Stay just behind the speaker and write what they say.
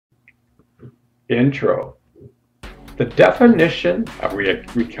Intro. The definition of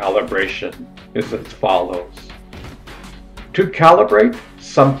recalibration is as follows. To calibrate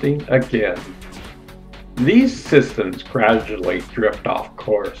something again. These systems gradually drift off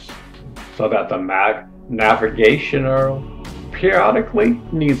course so that the navigation arrow periodically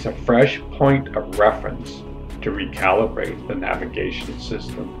needs a fresh point of reference to recalibrate the navigation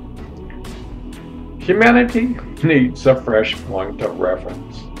system. Humanity needs a fresh point of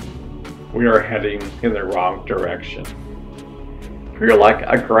reference. We are heading in the wrong direction. We are like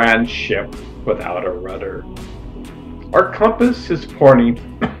a grand ship without a rudder. Our compass is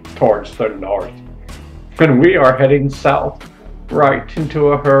pointing towards the north, and we are heading south, right into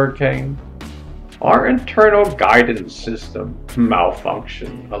a hurricane. Our internal guidance system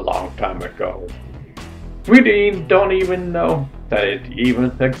malfunctioned a long time ago. We don't even know that it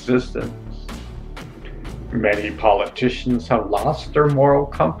even existed. Many politicians have lost their moral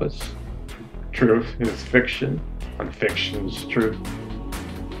compass. Truth is fiction, and fiction is truth.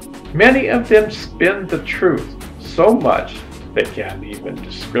 Many of them spin the truth so much they can't even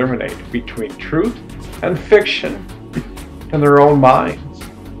discriminate between truth and fiction in their own minds.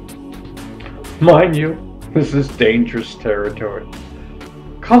 Mind you, this is dangerous territory.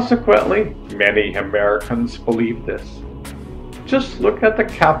 Consequently, many Americans believe this. Just look at the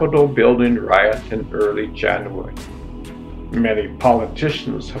Capitol building riot in early January. Many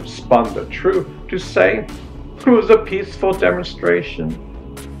politicians have spun the truth to say it was a peaceful demonstration.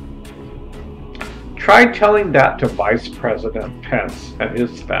 Try telling that to Vice President Pence and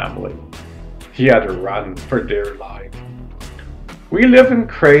his family. He had to run for dear life. We live in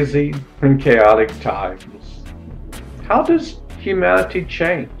crazy and chaotic times. How does humanity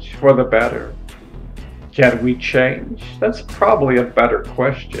change for the better? Can we change? That's probably a better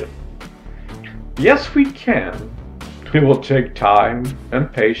question. Yes, we can. It will take time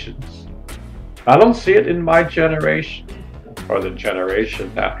and patience. I don't see it in my generation or the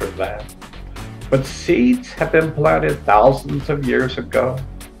generation after that. But seeds have been planted thousands of years ago.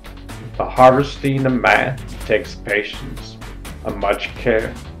 The harvesting of man takes patience and much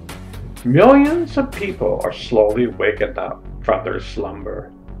care. Millions of people are slowly waking up from their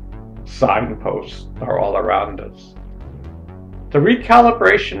slumber. Signposts are all around us. The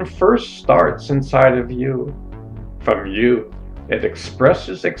recalibration first starts inside of you. From you, it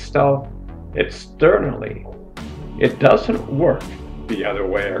expresses itself externally. It doesn't work the other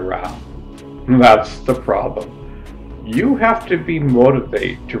way around. That's the problem. You have to be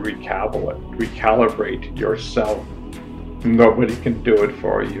motivated to recalibrate yourself. Nobody can do it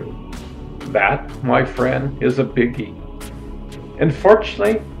for you. That, my friend, is a biggie.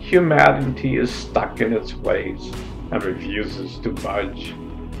 Unfortunately, humanity is stuck in its ways and refuses to budge.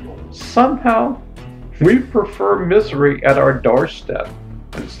 Somehow, we prefer misery at our doorstep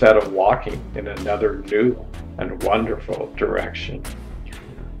instead of walking in another new and wonderful direction.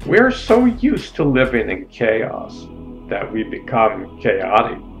 We are so used to living in chaos that we become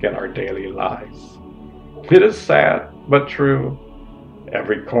chaotic in our daily lives. It is sad, but true.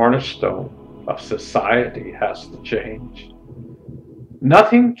 Every cornerstone of society has to change.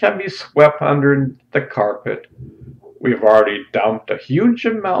 Nothing can be swept under the carpet. We've already dumped a huge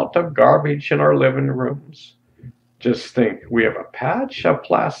amount of garbage in our living rooms. Just think, we have a patch of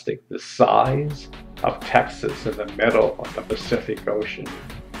plastic the size of Texas in the middle of the Pacific Ocean.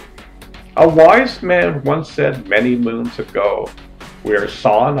 A wise man once said many moons ago, we are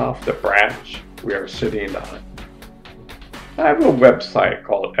sawing off the branch we are sitting on. I have a website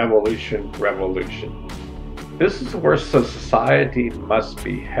called Evolution Revolution. This is where society must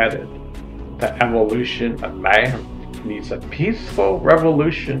be headed. The evolution of man needs a peaceful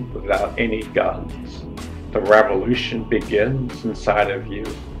revolution without any guns. The revolution begins inside of you.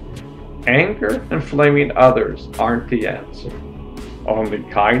 Anger and blaming others aren't the answer. Only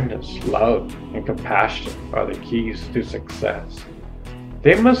kindness, love, and compassion are the keys to success.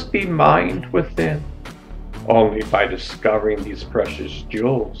 They must be mined within. Only by discovering these precious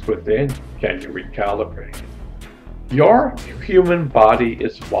jewels within can you recalibrate. Your human body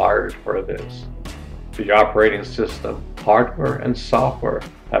is wired for this. The operating system, hardware, and software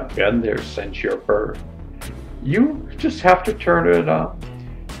have been there since your birth. You just have to turn it on.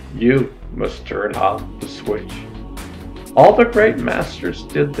 You must turn on the switch. All the great masters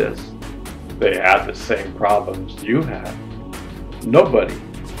did this. They had the same problems you had. Nobody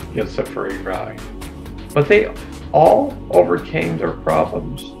gets a free ride. But they all overcame their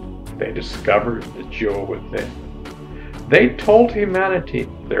problems. They discovered the jewel within. They told humanity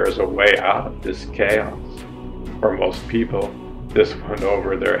there is a way out of this chaos. For most people, this went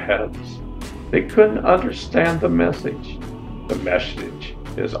over their heads. They couldn't understand the message. The message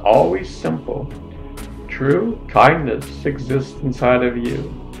is always simple. True kindness exists inside of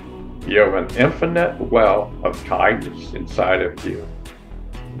you. You have an infinite well of kindness inside of you.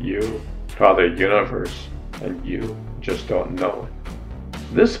 You are the universe, and you just don't know it.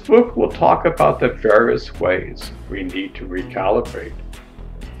 This book will talk about the various ways we need to recalibrate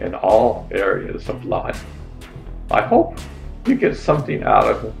in all areas of life. I hope you get something out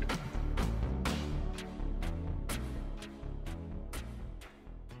of it.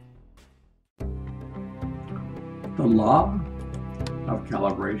 The law of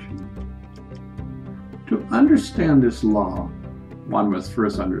calibration. To understand this law, one must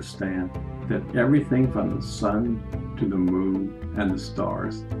first understand that everything from the sun to the moon and the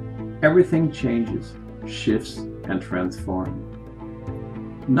stars, everything changes, shifts, and transforms.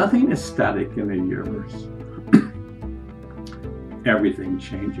 Nothing is static in the universe. Everything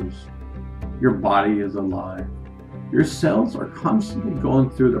changes. Your body is alive. Your cells are constantly going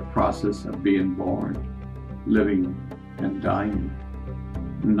through the process of being born, living, and dying.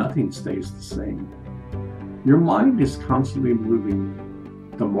 Nothing stays the same. Your mind is constantly moving.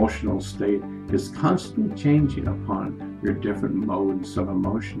 The emotional state is constantly changing upon your different modes of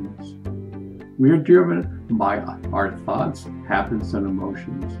emotions. We are driven by our thoughts, habits, and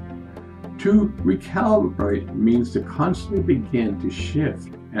emotions. To recalibrate means to constantly begin to shift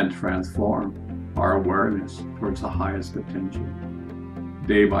and transform our awareness towards the highest potential.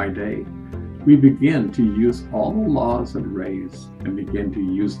 Day by day, we begin to use all the laws and rays and begin to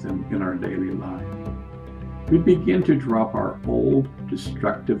use them in our daily life. We begin to drop our old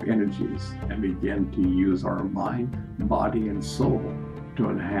destructive energies and begin to use our mind, body, and soul to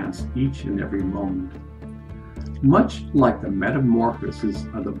enhance each and every moment. Much like the metamorphosis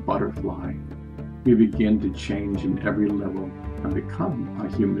of the butterfly, we begin to change in every level and become a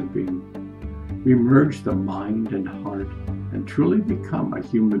human being. We merge the mind and heart and truly become a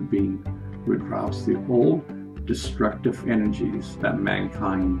human being who drops the old destructive energies that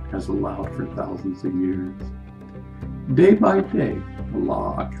mankind has allowed for thousands of years. Day by day, the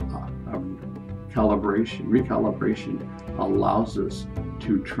law of recalibration allows us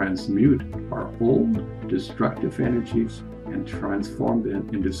to transmute our old destructive energies and transform them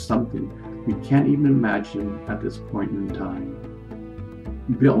into something we can't even imagine at this point in time.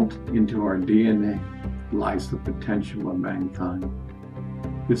 Built into our DNA lies the potential of mankind.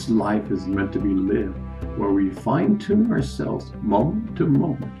 This life is meant to be lived where we fine-tune ourselves moment to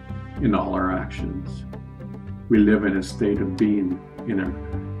moment in all our actions. We live in a state of being in a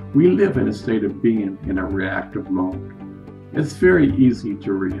reactive mode. It's very easy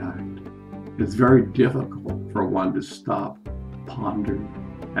to react. It's very difficult for one to stop, ponder,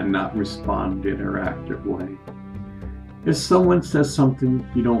 and not respond in an interactive way. If someone says something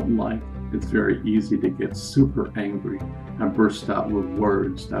you don't like, it's very easy to get super angry and burst out with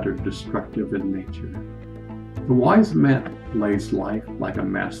words that are destructive in nature. The wise man plays life like a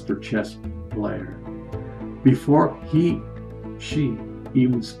master chess player. Before she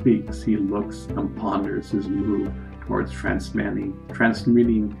even speaks, he looks and ponders his move towards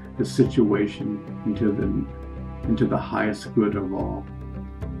transmuting the situation into the highest good of all.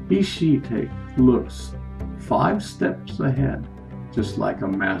 She looks 5 steps ahead, just like a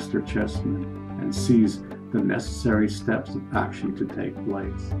master chessman, and sees the necessary steps of action to take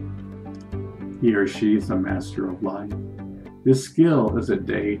place. He or she is a master of life. This skill is a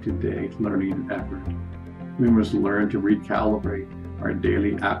day-to-day learning effort. We must learn to recalibrate our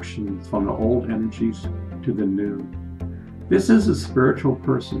daily actions from the old energies to the new. This is a spiritual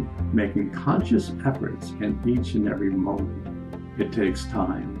person making conscious efforts in each and every moment. It takes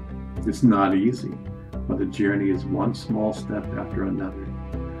time. It's not easy, but the journey is one small step after another.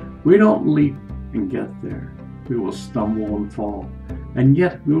 We don't leap and get there. We will stumble and fall, and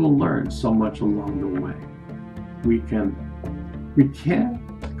yet we will learn so much along the way. We can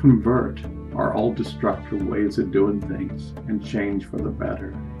convert our old destructive ways of doing things and change for the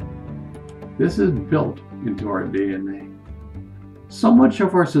better. This is built into our DNA. So much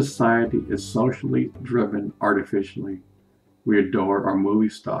of our society is socially driven artificially. We adore our movie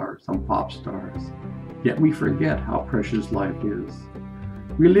stars and pop stars, yet we forget how precious life is.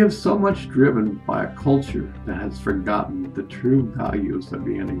 We live so much driven by a culture that has forgotten the true values of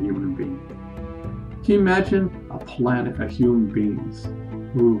being a human being. Can you imagine a planet of human beings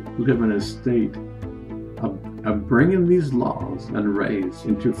who live in a state of bringing these laws and rays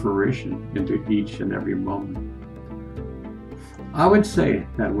into fruition into each and every moment? I would say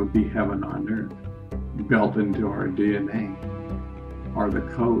that would be heaven on earth. Built into our DNA are the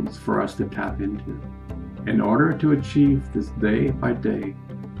codes for us to tap into. In order to achieve this day by day,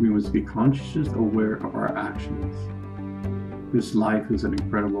 we must be conscious aware of our actions. This life is an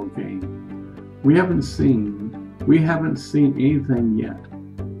incredible game. We haven't seen anything yet.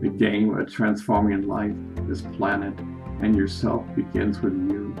 The game of transforming life, this planet, and yourself begins with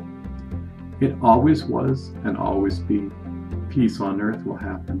you. It always was and always be. Peace on earth will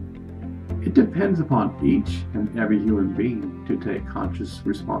happen. It depends upon each and every human being to take conscious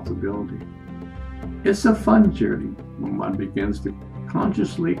responsibility. It's a fun journey when one begins to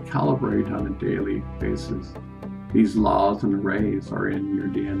consciously calibrate on a daily basis. These laws and arrays are in your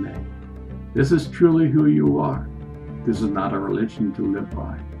DNA. This is truly who you are. This is not a religion to live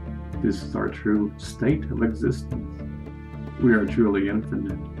by. This is our true state of existence. We are truly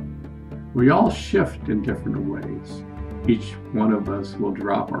infinite. We all shift in different ways. Each one of us will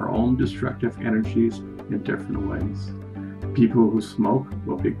drop our own destructive energies in different ways. People who smoke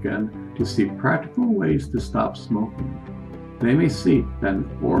will begin to see practical ways to stop smoking. They may see that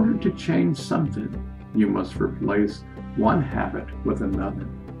in order to change something, you must replace one habit with another.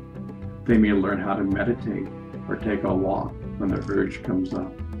 They may learn how to meditate or take a walk when the urge comes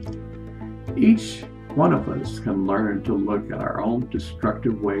up. Each one of us can learn to look at our own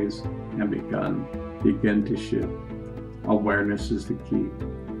destructive ways and begin to shift. Awareness is the key.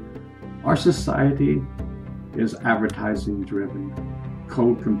 Our society is advertising driven.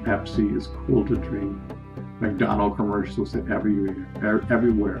 Coke and Pepsi is cool to drink. McDonald's commercials are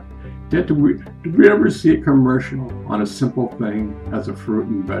everywhere. Did we ever see a commercial on a simple thing as a fruit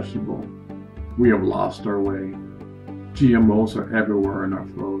and vegetable? We have lost our way. GMOs are everywhere in our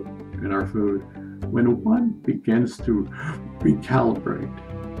food. When one begins to recalibrate,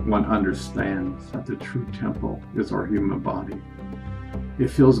 one understands that the true temple is our human body. It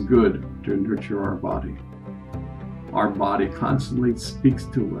feels good to nurture our body. Our body constantly speaks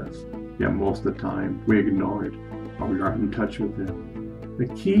to us, yet most of the time we ignore it or we aren't in touch with it.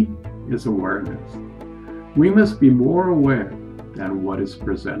 The key is awareness. We must be more aware than what is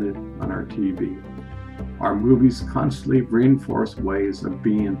presented on our TV. Our movies constantly reinforce ways of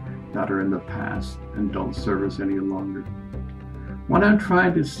being that are in the past and don't serve us any longer. What I'm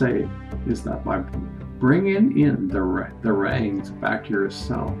trying to say is that by bringing in the reins back to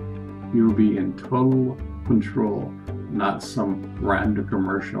yourself, you will be in total control, not some random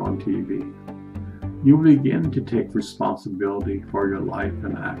commercial on TV. You will begin to take responsibility for your life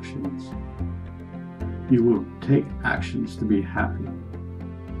and actions. You will take actions to be happy.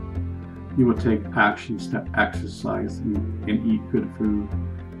 You will take actions to exercise and eat good food.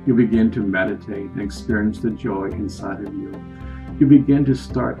 You begin to meditate and experience the joy inside of you. You begin to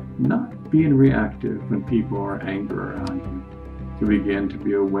start not being reactive when people are angry around you. You begin to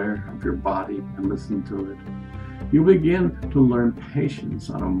be aware of your body and listen to it. You begin to learn patience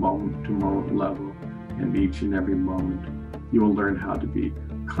on a moment-to-moment level in each and every moment. You will learn how to be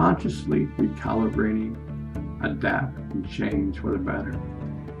consciously recalibrating, adapt, and change for the better.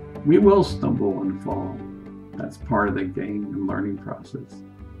 We will stumble and fall. That's part of the game and learning process.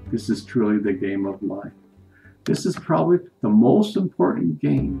 This is truly the game of life. This is probably the most important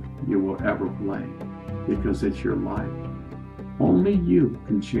game you will ever play because it's your life. Only you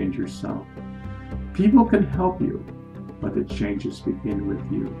can change yourself. People can help you, but the changes begin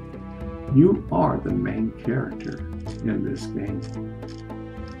with you. You are the main character in this game.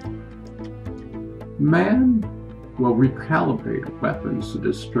 Man will recalibrate weapons to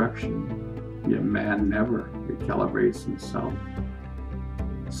destruction, yet man never recalibrates himself.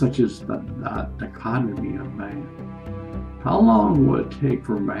 Such is the dichotomy of man. How long will it take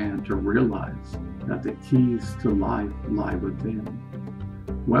for man to realize that the keys to life lie within?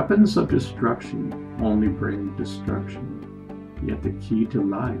 Weapons of destruction only bring destruction, yet the key to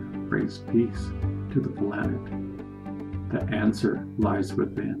life brings peace to the planet. The answer lies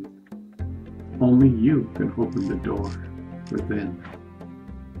within. Only you can open the door within.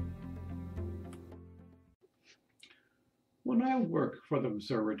 When I worked for the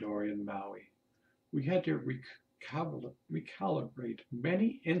observatory in Maui, we had to recalibrate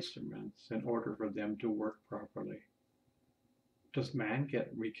many instruments in order for them to work properly. Does man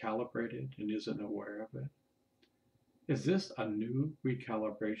get recalibrated and isn't aware of it? Is this a new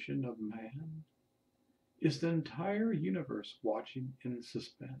recalibration of man? Is the entire universe watching in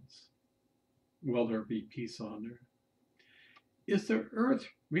suspense? Will there be peace on earth? Is the earth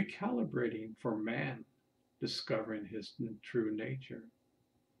recalibrating for man, discovering his true nature?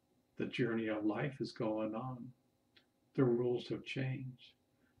 The journey of life is going on. The rules have changed.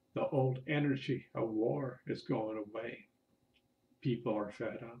 The old energy of war is going away. People are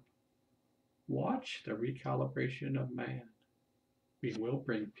fed up. Watch the recalibration of man. We will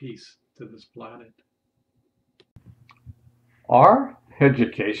bring peace to this planet. Our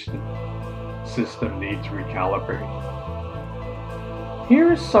education system needs recalibrating.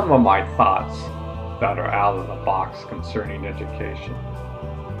 Here's some of my thoughts that are out of the box concerning education.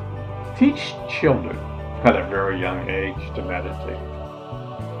 Teach children at a very young age to meditate.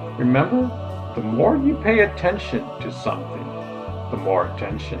 Remember, the more you pay attention to something, the more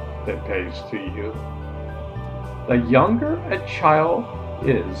attention it pays to you. The younger a child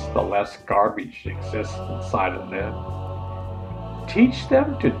is, the less garbage exists inside of them. Teach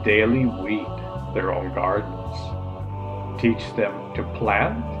them to daily weed their own gardens. Teach them to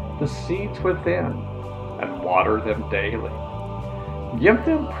plant the seeds within and water them daily. Give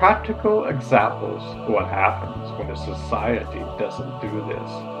them practical examples of what happens when a society doesn't do this.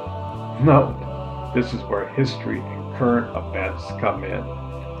 Note, this is where history and current events come in.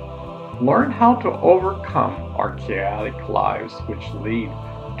 Learn how to overcome our chaotic lives which lead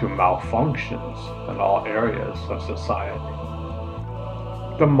to malfunctions in all areas of society.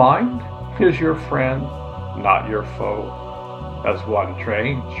 The mind is your friend, not your foe. As one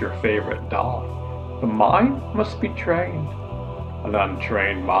trains your favorite dog, the mind must be trained. An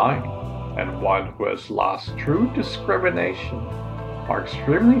untrained mind and one who has lost true discrimination are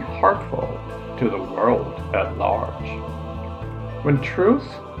extremely harmful to the world at large. When truth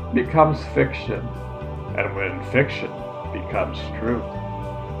becomes fiction, and when fiction becomes truth,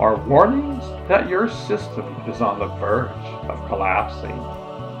 are warnings that your system is on the verge of collapsing.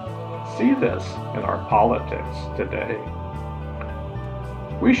 See this in our politics today.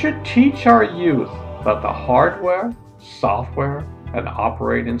 We should teach our youth that the hardware, software, and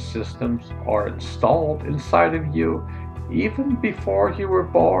operating systems are installed inside of you even before you were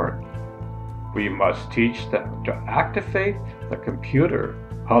born. We must teach them to activate the computer,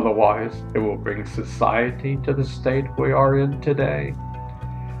 otherwise it will bring society to the state we are in today.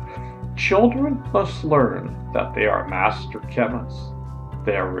 Children must learn that they are master chemists.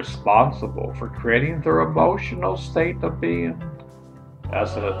 They are responsible for creating their emotional state of being.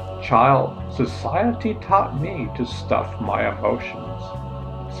 As a child, society taught me to stuff my emotions.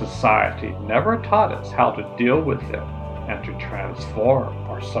 Society never taught us how to deal with them and to transform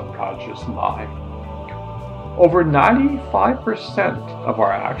our subconscious mind. Over 95% of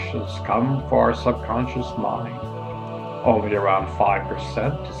our actions come from our subconscious mind. Only around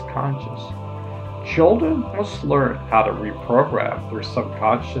 5% is conscious. Children must learn how to reprogram their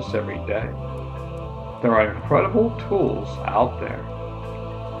subconscious every day. There are incredible tools out there.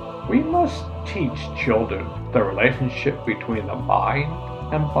 We must teach children the relationship between the mind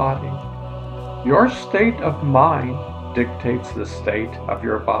and body. Your state of mind dictates the state of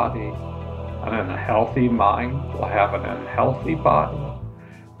your body. An unhealthy mind will have an unhealthy body.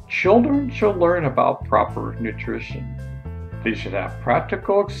 Children should learn about proper nutrition. They should have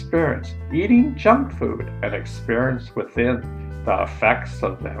practical experience eating junk food and experience within the effects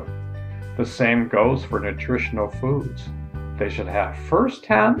of them. The same goes for nutritional foods. They should have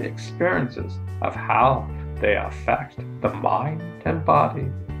first-hand experiences of how they affect the mind and body.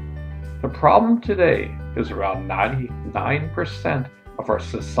 The problem today is around 99% of our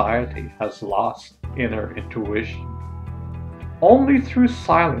society has lost inner intuition. Only through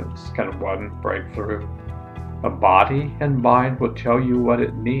silence can one break through. The body and mind will tell you what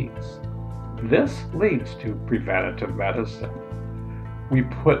it needs. This leads to preventative medicine. We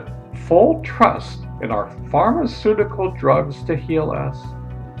put full trust in our pharmaceutical drugs to heal us.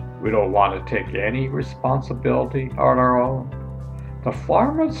 We don't want to take any responsibility on our own. The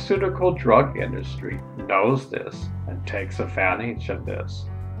pharmaceutical drug industry knows this and takes advantage of this.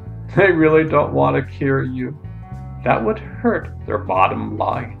 They really don't want to cure you. That would hurt their bottom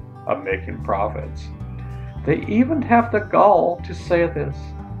line of making profits. They even have the gall to say this.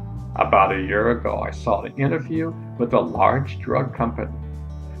 About a year ago, I saw an interview with a large drug company.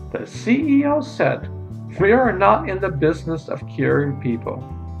 The CEO said, "We are not in the business of curing people.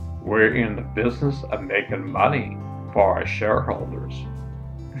 We're in the business of making money for our shareholders."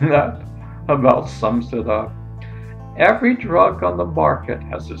 That about sums it up. Every drug on the market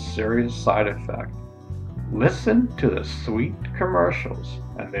has a serious side effect. Listen to the sweet commercials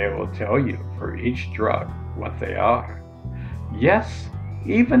and they will tell you for each drug what they are. Yes,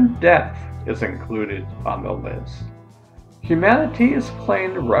 even death is included on the list. Humanity is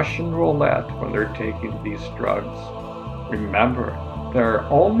playing Russian roulette when they're taking these drugs. Remember, they're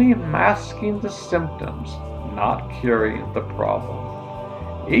only masking the symptoms, not curing the problem.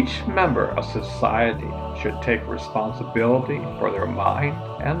 Each member of society should take responsibility for their mind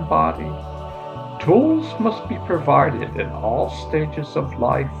and body. Tools must be provided in all stages of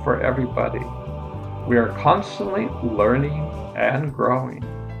life for everybody. We are constantly learning and growing.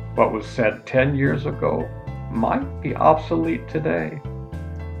 What was said 10 years ago might be obsolete today.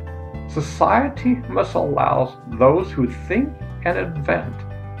 Society must allow those who think an event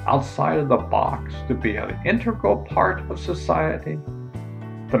outside of the box to be an integral part of society.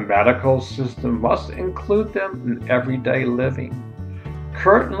 The medical system must include them in everyday living.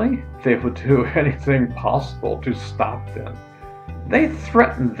 Currently, they would do anything possible to stop them. They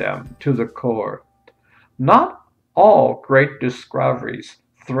threaten them to the core. Not all great discoveries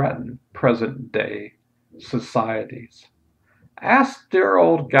threaten present-day societies. Ask dear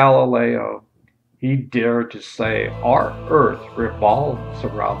old Galileo. He dared to say our Earth revolves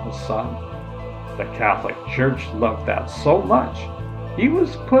around the sun. The Catholic Church loved that so much, he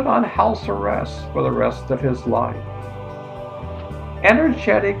was put on house arrest for the rest of his life.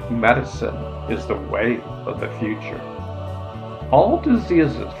 Energetic medicine is the way of the future. All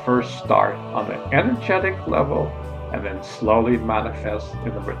diseases first start on the energetic level and then slowly manifest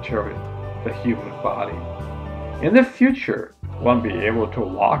in the material, the human body. In the future, one will be able to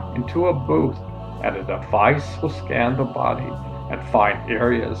walk into a booth and a device will scan the body and find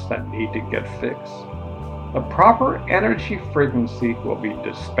areas that need to get fixed. The proper energy frequency will be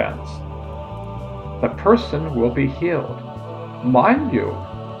dispensed. The person will be healed. Mind you,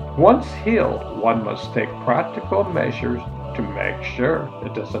 once healed, one must take practical measures to make sure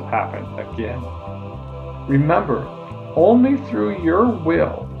it doesn't happen again. Remember, only through your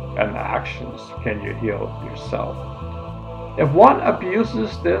will and actions can you heal yourself. If one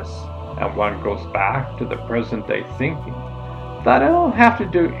abuses this and one goes back to the present day thinking that I don't have to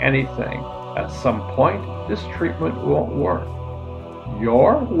do anything, at some point this treatment won't work.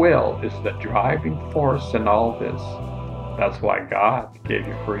 Your will is the driving force in all this. That's why God gave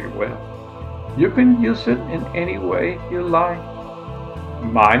you free will. You can use it in any way you like.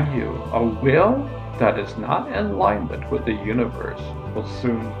 Mind you, a will that is not in alignment with the universe will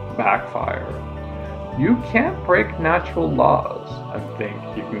soon backfire. You can't break natural laws and think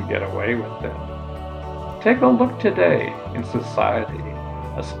you can get away with them. Take a look today in society,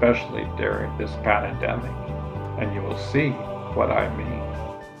 especially during this pandemic, and you will see what I mean.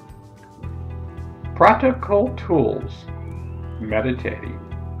 Practical tools: meditating,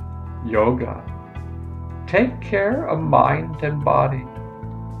 yoga, take care of mind and body,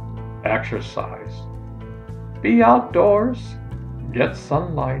 exercise, be outdoors, get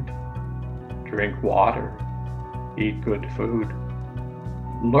sunlight, drink water, eat good food,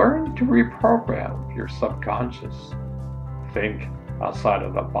 learn to reprogram your subconscious, think outside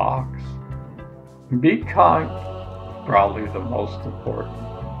of the box, be kind, probably the most important.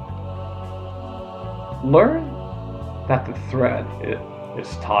 Learn that the thread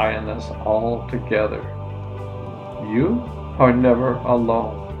is tying us all together. You are never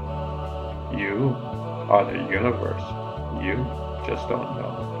alone. You are the universe. You just don't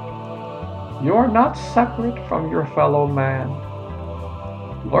know. You are not separate from your fellow man.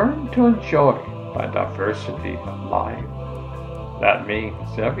 Learn to enjoy the diversity of life. That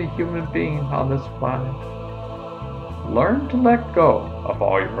means every human being on this planet. Learn to let go of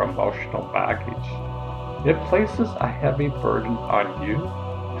all your emotional baggage. It places a heavy burden on you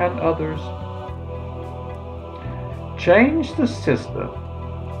and others. Change the system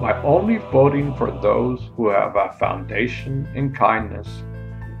by only voting for those who have a foundation in kindness.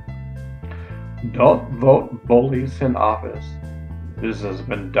 Don't vote bullies in office. This has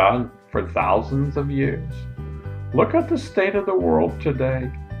been done for thousands of years. Look at the state of the world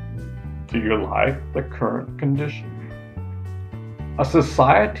today. Do you like the current condition? A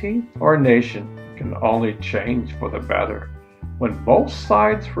society or nation can only change for the better when both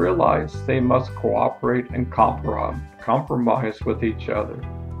sides realize they must cooperate and compromise with each other.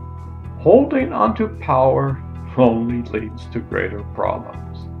 Holding onto power only leads to greater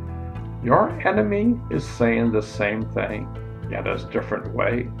problems. Your enemy is saying the same thing, yet has different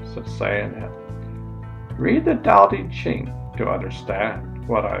ways of saying it. Read the Tao Te Ching to understand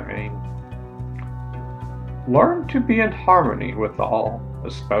what I mean. Learn to be in harmony with all,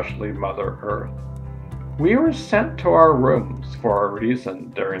 especially Mother Earth. We were sent to our rooms for a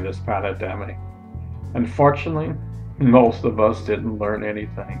reason during this pandemic. Unfortunately, most of us didn't learn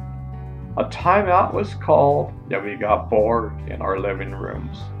anything. A timeout was called, yet we got bored in our living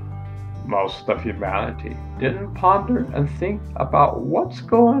rooms. Most of humanity didn't ponder and think about what's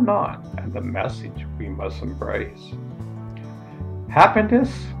going on and the message we must embrace.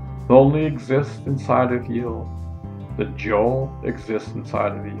 Happiness only exists inside of you. The joy exists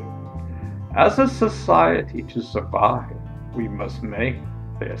inside of you. As a society, to survive, we must make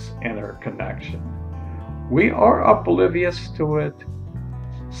this inner connection. We are oblivious to it.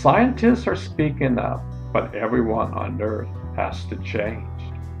 Scientists are speaking up, but everyone on Earth has to change.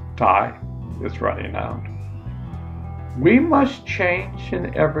 Time is running out. We must change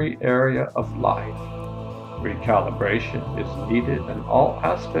in every area of life. Recalibration is needed in all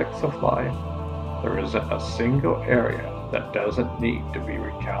aspects of life. There isn't a single area that doesn't need to be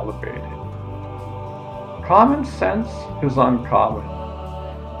recalibrated. Common sense is uncommon.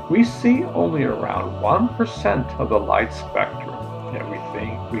 We see only around 1% of the light spectrum, yet we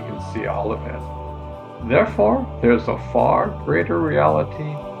think we can see all of it. Therefore, there's a far greater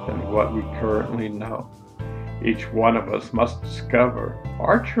reality than what we currently know. Each one of us must discover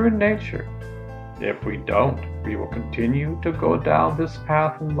our true nature. If we don't, we will continue to go down this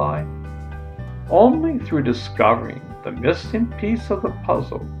path in life. Only through discovering the missing piece of the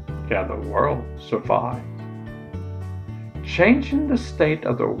puzzle can the world survive. Changing the state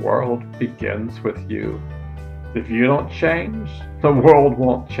of the world begins with you. If you don't change, the world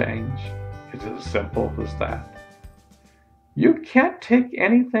won't change. It's as simple as that. You can't take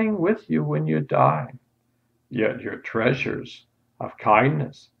anything with you when you die, yet your treasures of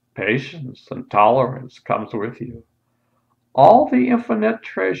kindness, patience, and tolerance comes with you. All the infinite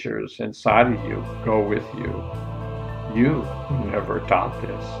treasures inside of you go with you. You never taught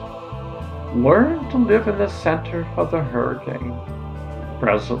this. Learn to live in the center of the hurricane.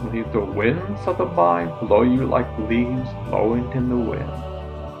 Presently, the winds of the mind blow you like leaves blowing in the wind.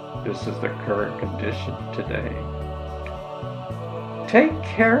 This is the current condition today. Take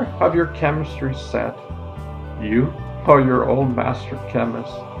care of your chemistry set. You are your own master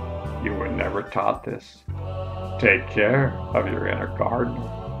chemist. You were never taught this. Take care of your inner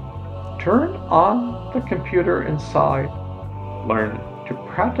gardener. Turn on the computer inside. Learn to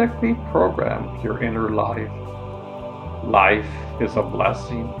practically program your inner life. Life is a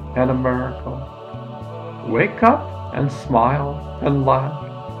blessing and a miracle. Wake up and smile and laugh.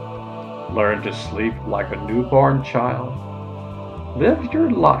 Learn to sleep like a newborn child. Live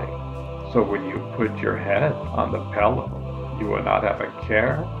your life so when you put your head on the pillow, you will not have a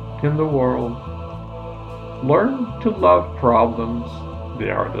care in the world. Learn to love problems. They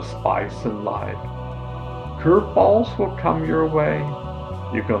are the spice in life. Curveballs will come your way.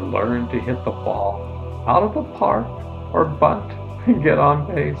 You can learn to hit the ball out of the park or bunt and get on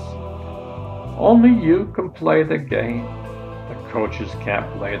base. Only you can play the game. The coaches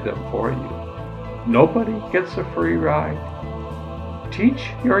can't play them for you. Nobody gets a free ride. Teach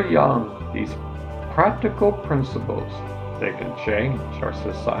your young these practical principles. They can change our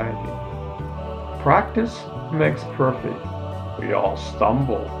society. Practice makes perfect. We all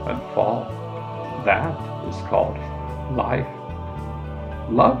stumble and fall. That is called life.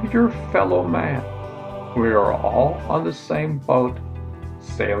 Love your fellow man. We are all on the same boat,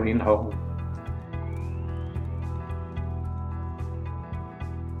 sailing home.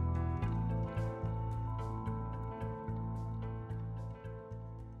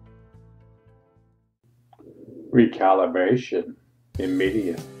 Recalibration in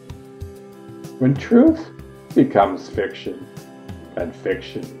media. When truth becomes fiction and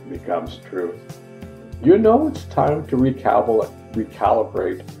fiction becomes truth, you know it's time to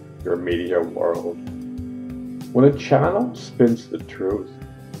recalibrate your media world. When a channel spins the truth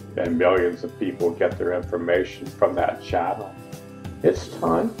and millions of people get their information from that channel, it's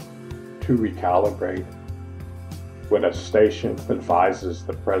time to recalibrate. When a station advises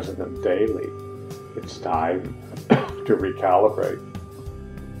the president daily, it's time to recalibrate.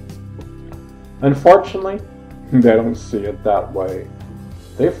 Unfortunately, they don't see it that way.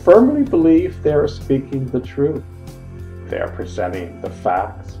 They firmly believe they are speaking the truth. They are presenting the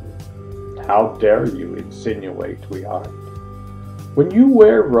facts. How dare you insinuate we aren't? When you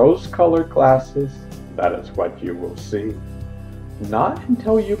wear rose-colored glasses, that is what you will see. Not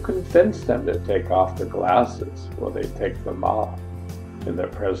until you convince them to take off the glasses will they take them off in the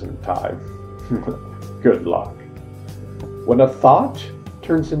present time. Good luck. When a thought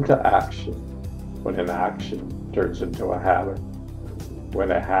turns into action, when an action turns into a habit,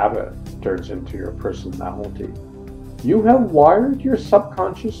 when a habit turns into your personality, you have wired your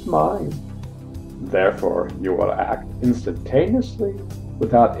subconscious mind. Therefore, you will act instantaneously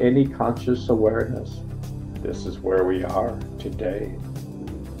without any conscious awareness. This is where we are today.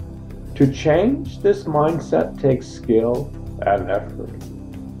 To change this mindset takes skill and effort.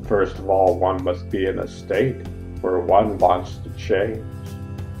 First of all, one must be in a state where one wants to change.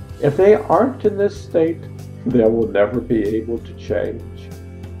 If they aren't in this state, they will never be able to change.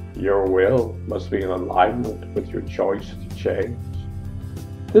 Your will must be in alignment with your choice to change.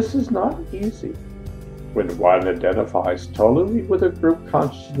 This is not easy. When one identifies totally with a group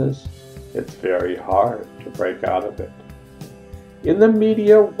consciousness, it's very hard to break out of it. In the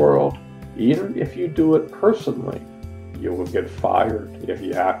media world, even if you do it personally, you will get fired if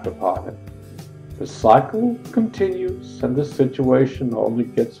you act upon it. The cycle continues and the situation only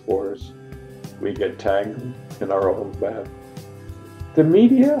gets worse. we get tangled in our own web. The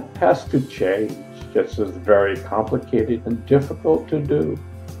media has to change, just as very complicated and difficult to do.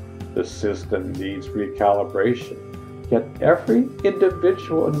 The system needs recalibration, yet every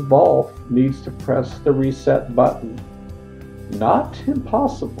individual involved needs to press the reset button. Not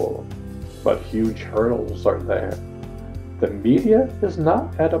impossible, but huge hurdles are there. The media is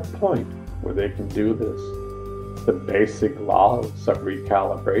not at a point where they can do this. The basic laws of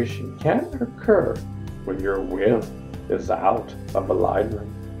recalibration can't occur when your will is out of alignment.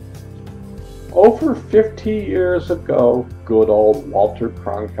 Over 50 years ago, good old Walter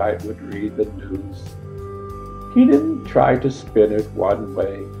Cronkite would read the news. He didn't try to spin it one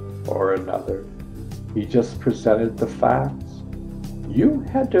way or another. He just presented the facts. You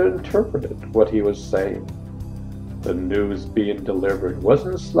had to interpret it, what he was saying. The news being delivered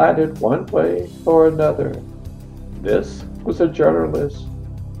wasn't slanted one way or another. This was a journalist.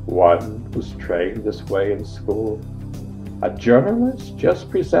 One was trained this way in school. A journalist just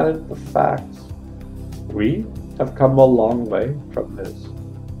presented the facts. We have come a long way from this.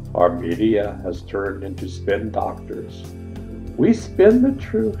 Our media has turned into spin doctors. We spin the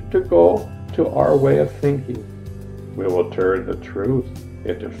truth to go to our way of thinking. We will turn the truth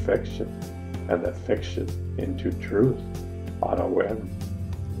into fiction and the fiction into truth on a whim.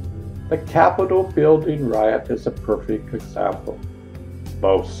 The Capitol building riot is a perfect example.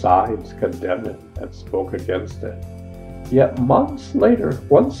 Both sides condemned it and spoke against it. Yet months later,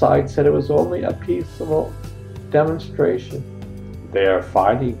 one side said it was only a peaceful demonstration. They are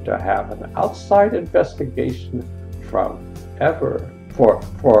fighting to have an outside investigation for ever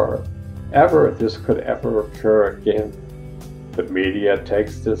this could ever occur again. The media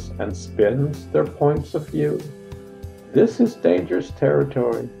takes this and spins their points of view. This is dangerous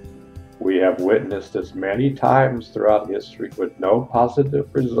territory. We have witnessed this many times throughout history with no positive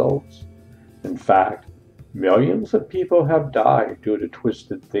results. In fact, millions of people have died due to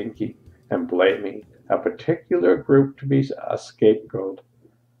twisted thinking and blaming a particular group to be a scapegoat.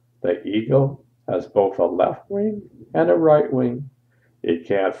 The eagle has both a left wing and a right wing. It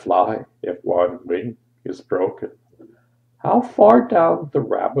can't fly if one wing is broken. How far down the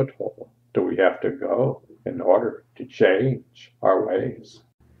rabbit hole do we have to go in order to change our ways?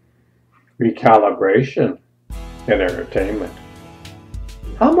 Recalibration and entertainment.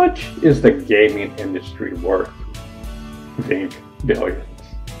 How much is the gaming industry worth? Think billions.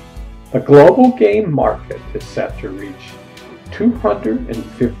 The global game market is set to reach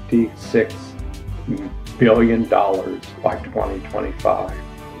 $256 billion by 2025.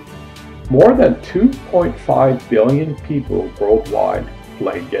 More than 2.5 billion people worldwide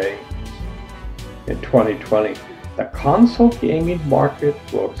play games. In 2020, the console gaming market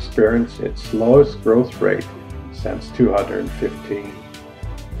will experience its slowest growth rate since 2015.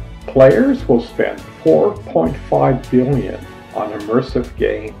 Players will spend $4.5 billion on immersive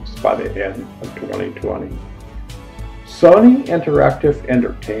games by the end of 2020. Sony Interactive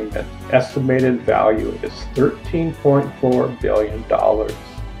Entertainment estimated value is $13.4 billion.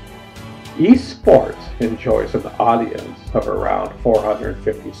 Esports enjoys an audience of around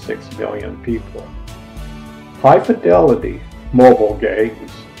 456 million people. High-fidelity mobile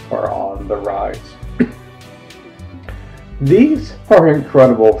games are on the rise. These are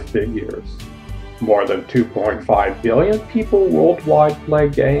incredible figures. More than 2.5 billion people worldwide play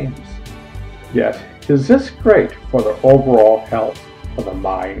games. Yet, is this great for the overall health of the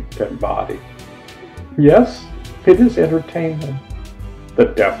mind and body? Yes, it is entertainment. The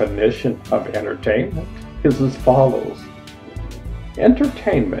definition of entertainment is as follows.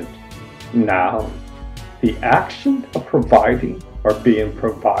 Entertainment, noun, the action of providing or being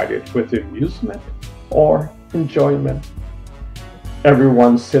provided with amusement or enjoyment.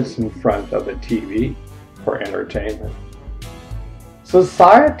 Everyone sits in front of the TV for entertainment.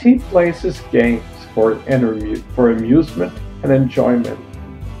 Society places games for amusement and enjoyment.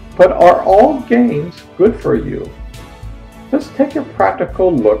 But are all games good for you? Let's take a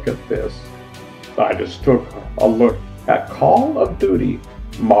practical look at this. I just took a look at Call of Duty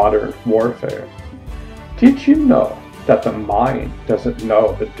Modern Warfare. Did you know that the mind doesn't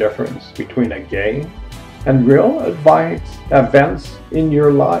know the difference between a game and real events in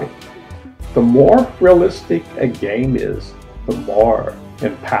your life? The more realistic a game is, the more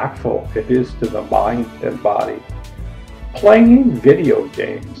impactful it is to the mind and body. Playing video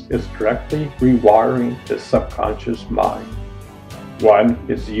games is directly rewiring the subconscious mind. One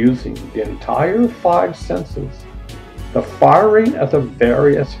is using the entire 5 senses. The firing of the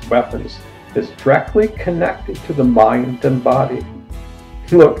various weapons is directly connected to the mind and body.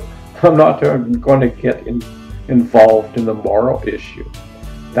 Look, I'm not going to get involved in the moral issue,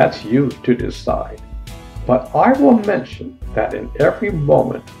 That's you to decide. But I will mention that in every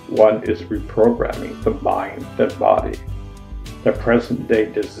moment one is reprogramming the mind and body. The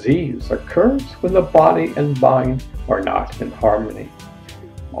present-day disease occurs when the body and mind are not in harmony.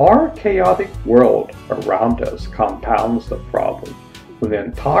 Our chaotic world around us compounds the problem when the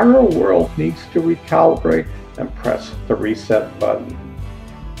entire world needs to recalibrate and press the reset button.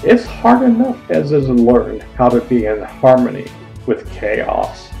 It's hard enough as is to learn how to be in harmony with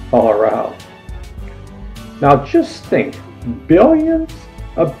chaos all around. Now just think, billions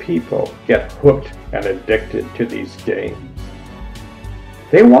of people get hooked and addicted to these games.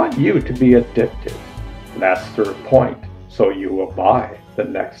 They want you to be addicted. That's their point, so you will buy the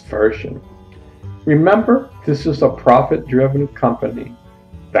next version. Remember, this is a profit-driven company.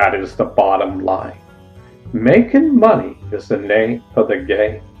 That is the bottom line. Making money is the name of the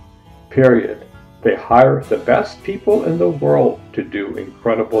game. Period. They hire the best people in the world to do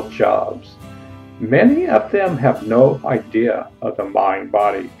incredible jobs. Many of them have no idea of the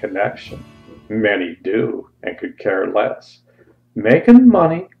mind-body connection. Many do and could care less. Making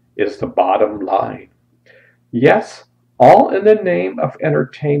money is the bottom line. Yes, all in the name of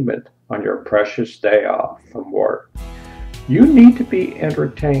entertainment on your precious day off from work. You need to be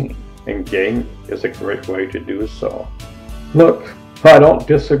entertained, and gaming is a great way to do so. Look, I don't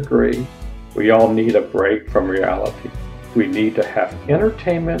disagree. We all need a break from reality. We need to have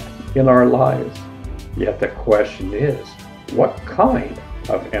entertainment in our lives. Yet the question is, what kind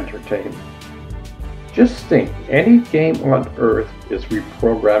of entertainment? Just think, any game on earth is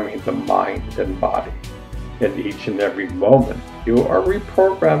reprogramming the mind and body. In each and every moment, you are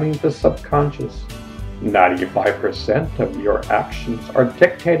reprogramming the subconscious. 95% of your actions are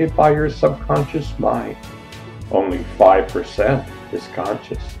dictated by your subconscious mind. Only 5% is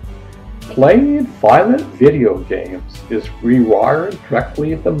conscious. Playing violent video games is rewiring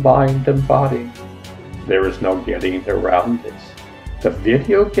directly the mind and body. There is no getting around this. The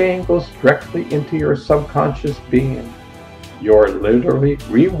video game goes directly into your subconscious being. You're literally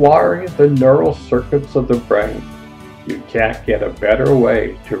rewiring the neural circuits of the brain. You can't get a better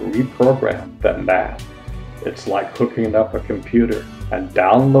way to reprogram than that. It's like hooking up a computer and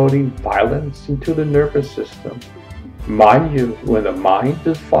downloading violence into the nervous system. Mind you, when the mind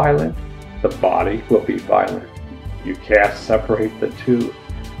is violent, the body will be violent. You can't separate the two.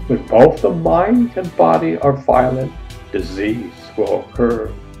 When both the mind and body are violent, disease will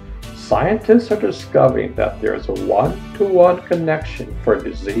occur. Scientists are discovering that there is a one-to-one connection for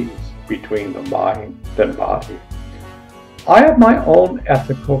disease between the mind and body. I have my own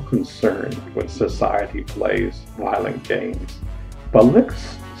ethical concern when society plays violent games, but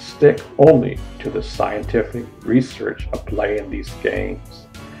let's stick only to the scientific research of playing these games.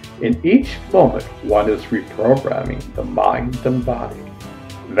 In each moment, one is reprogramming the mind and body.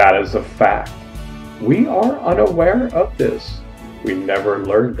 That is a fact. We are unaware of this. We never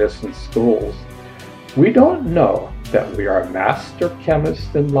learned this in schools. We don't know that we are master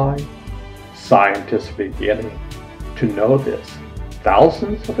chemists in life. Scientists beginning to know this.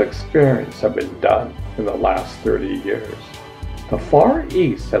 Thousands of experiments have been done in the last 30 years. The Far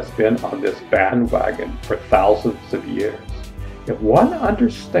East has been on this bandwagon for thousands of years. If one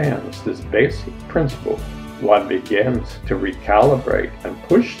understands this basic principle, one begins to recalibrate and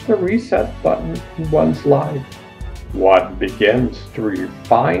push the reset button in one's life. One begins to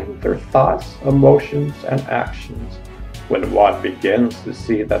refine their thoughts, emotions, and actions. When one begins to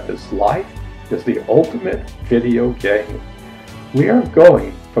see that this life is the ultimate video game. We are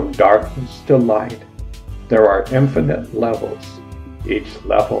going from darkness to light. There are infinite levels. Each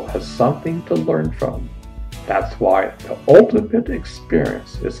level has something to learn from. That's why the ultimate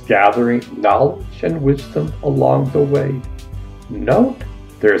experience is gathering knowledge and wisdom along the way. Note,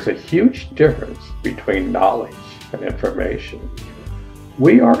 there is a huge difference between knowledge and information.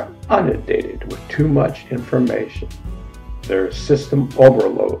 We are inundated with too much information. There is system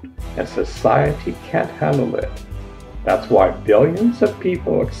overload, and society can't handle it. That's why billions of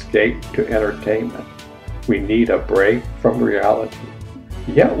people escape to entertainment. We need a break from reality.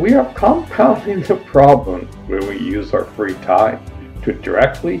 Yet we are compounding the problem when we use our free time to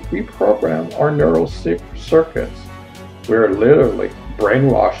directly reprogram our neural circuits. We're literally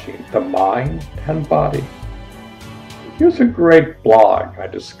brainwashing the mind and body. Here's a great blog I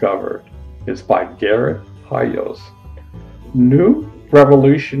discovered. It's by Garrett Hayos. New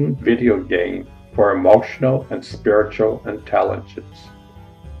Revolution Video Game for Emotional and Spiritual Intelligence.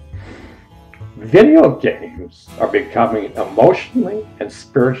 Video games are becoming emotionally and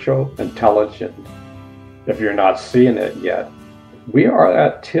spiritual intelligent. If you're not seeing it yet, we are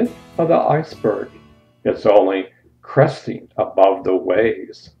at the tip of the iceberg. It's only cresting above the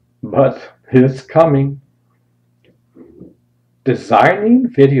waves, but it's coming. Designing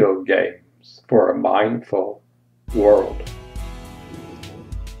video games for a mindful world.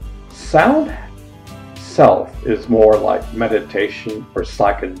 Sound self is more like meditation or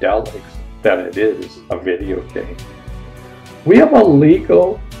psychedelics than it is a video game. We have a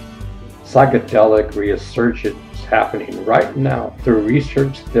legal psychedelic resurgence happening right now through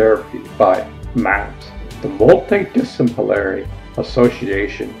research therapy by MAPS, the Multidisciplinary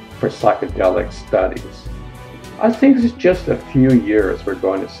Association for Psychedelic Studies. I think it's just a few years we're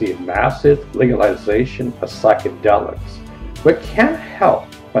going to see massive legalization of psychedelics, but can't help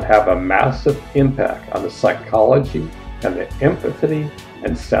but have a massive impact on the psychology and the empathy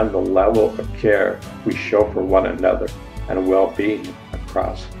and send the level of care we show for one another and well-being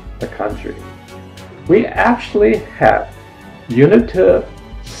across the country. We actually have unitive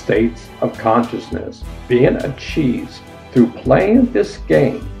states of consciousness being achieved through playing this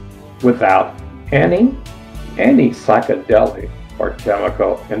game without any psychedelic or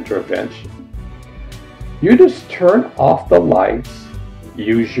chemical intervention. You just turn off the lights,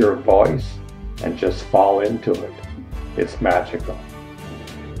 use your voice, and just fall into it. It's magical.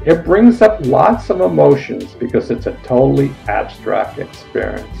 It brings up lots of emotions because it's a totally abstract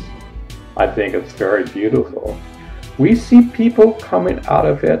experience. I think it's very beautiful. We see people coming out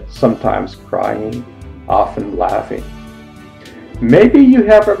of it, sometimes crying, often laughing. Maybe you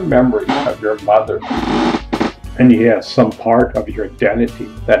have a memory of your mother, and you have some part of your identity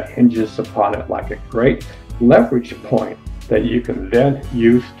that hinges upon it like a great leverage point that you can then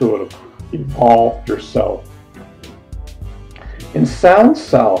use to evolve yourself. In Sound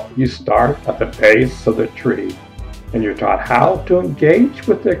Self, you start at the base of the tree, and you're taught how to engage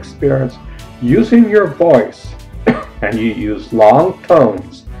with the experience using your voice, and you use long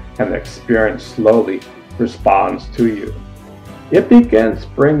tones, and the experience slowly responds to you. It begins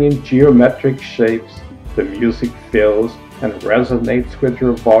bringing geometric shapes, the music fills and resonates with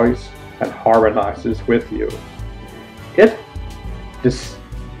your voice and harmonizes with you. It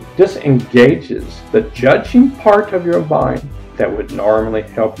disengages the judging part of your mind that would normally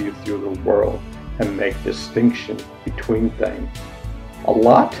help you through the world and make distinction between things. A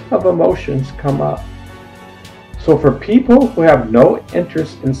lot of emotions come up. So for people who have no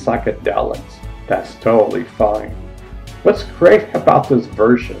interest in psychedelics, that's totally fine. What's great about this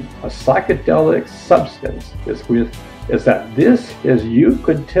version of psychedelic substance is that this is you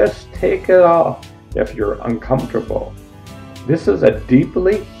could just take it off if you're uncomfortable. This is a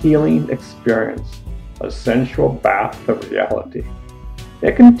deeply healing experience, a sensual bath of reality.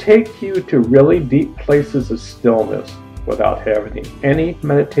 It can take you to really deep places of stillness without having any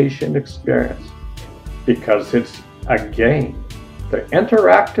meditation experience, because it's a game. The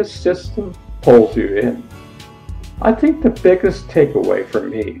interactive system pulls you in. I think the biggest takeaway for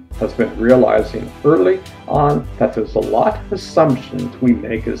me has been realizing early on that there's a lot of assumptions we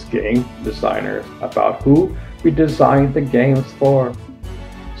make as game designers about who we design the games for.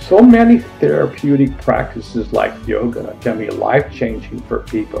 So many therapeutic practices like yoga can be life-changing for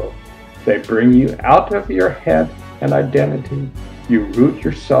people. They bring you out of your head and identity. You root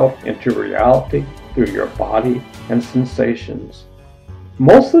yourself into reality through your body and sensations.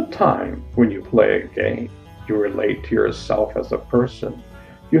 Most of the time when you play a game, you relate to yourself as a person.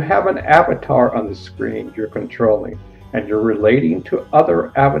 You have an avatar on the screen you're controlling, and you're relating to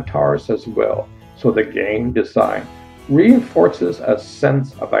other avatars as well. So the game design reinforces a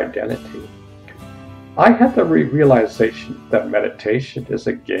sense of identity. I had the realization that meditation is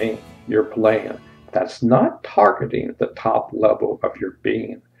a game you're playing that's not targeting the top level of your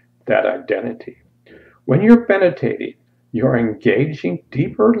being, that identity. When you're meditating, you're engaging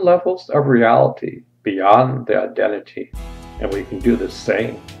deeper levels of reality beyond the identity, and we can do the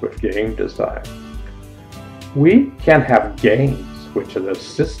same with game design. We can have games, which is a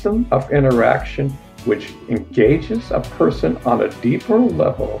system of interaction which engages a person on a deeper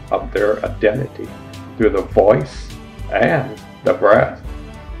level of their identity through the voice and the breath.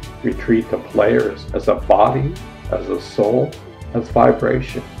 We treat the players as a body, as a soul, as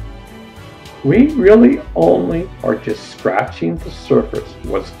vibration. We really only are just scratching the surface of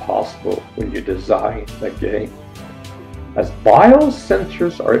what's possible when you design the game. As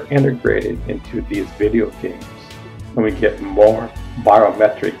biosensors are integrated into these video games, and we get more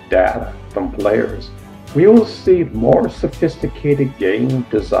biometric data from players, we will see more sophisticated game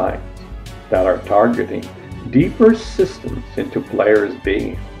designs that are targeting deeper systems into players'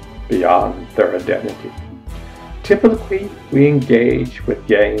 being beyond their identity. Typically, we engage with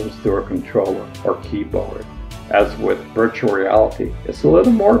games through a controller or keyboard. As with virtual reality, it's a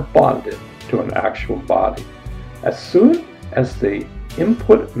little more bonded to an actual body. As soon as the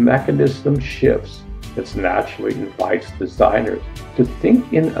input mechanism shifts, it naturally invites designers to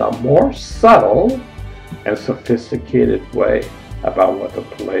think in a more subtle and sophisticated way about what the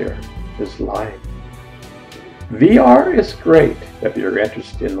player is like. VR is great if you're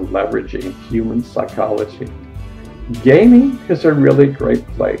interested in leveraging human psychology. Gaming is a really great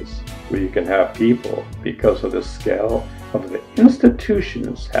place where you can have people, because of the scale of the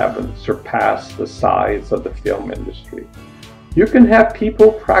institutions haven't surpassed the size of the film industry. You can have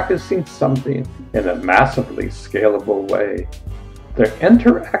people practicing something in a massively scalable way. The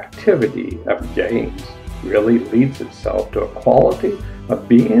interactivity of games really leads itself to a quality of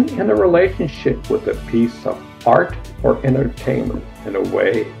being in a relationship with a piece of art or entertainment in a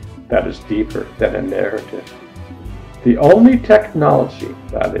way that is deeper than a narrative. The only technology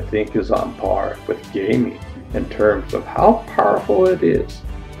that I think is on par with gaming in terms of how powerful it is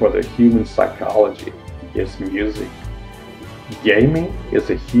for the human psychology is music. Gaming is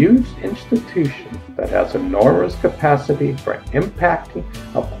a huge institution that has enormous capacity for impacting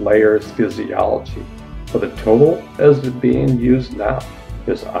a player's physiology, but the tool as it being used now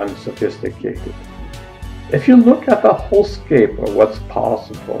is unsophisticated. If you look at the whole scope of what's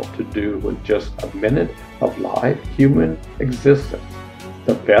possible to do with just a minute of live human existence,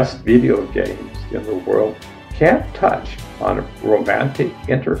 the best video games in the world can't touch on a romantic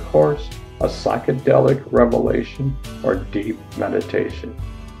intercourse, a psychedelic revelation, or deep meditation.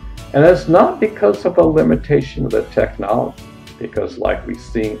 And it's not because of a limitation of the technology, because like we've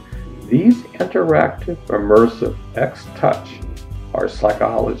seen, these interactive, immersive X-touch our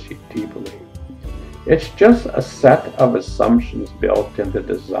psychology deeply. It's just a set of assumptions built into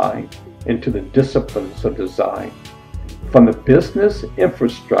design, into the disciplines of design. From the business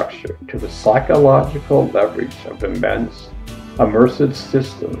infrastructure to the psychological leverage of immense immersive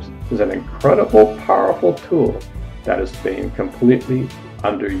systems is an incredible, powerful tool that is being completely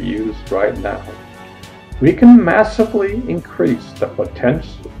underused right now. We can massively increase the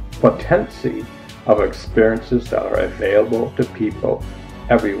potency of experiences that are available to people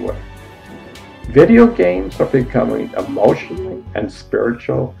everywhere. Video games are becoming emotionally and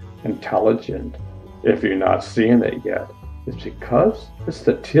spiritually intelligent. If you're not seeing it yet, it's because it's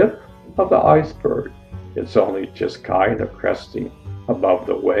the tip of the iceberg. It's only just kind of cresting above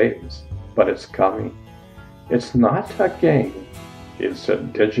the waves, but it's coming. It's not a game. It's a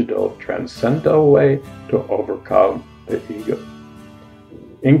digital, transcendental way to overcome the ego.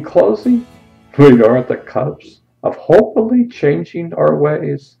 In closing, we are at the cusp of hopefully changing our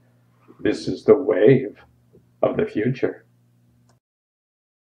ways. This is the wave of the future.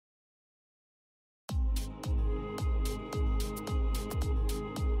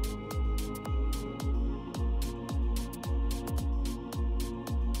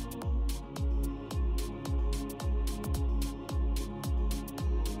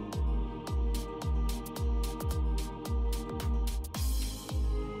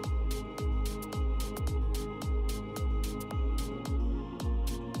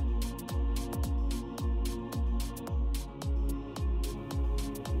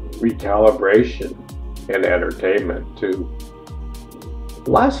 Recalibration and entertainment too.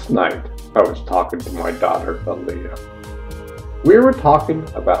 Last night I was talking to my daughter Aaliyah. We were talking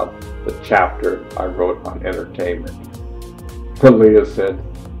about the chapter I wrote on entertainment. Aaliyah said,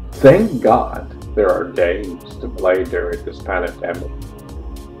 "Thank God there are games to play during this pandemic.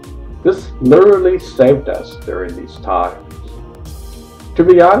 This literally saved us during these times." To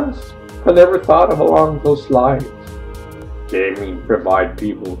be honest, I never thought of along those lines. Gaming provides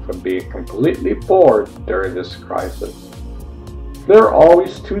people from being completely bored during this crisis. There are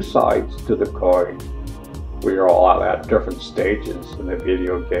always two sides to the coin. We are all at different stages in the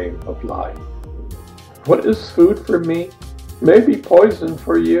video game of life. What is food for me may be poison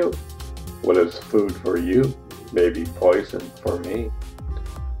for you. What is food for you may be poison for me.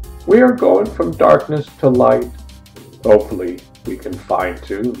 We are going from darkness to light. Hopefully we can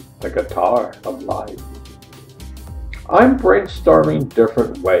fine-tune the guitar of life. I'm brainstorming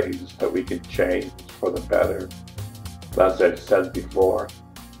different ways that we can change for the better. As I've said before,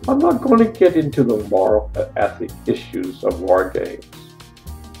 I'm not going to get into the moral and ethic issues of war games.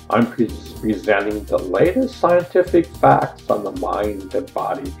 I'm presenting the latest scientific facts on the mind and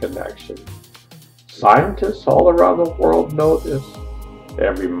body connection. Scientists all around the world know this.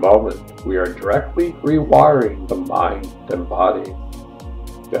 Every moment we are directly rewiring the mind and body.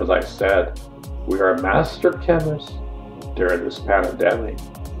 As I said, we are master chemists. During this pandemic,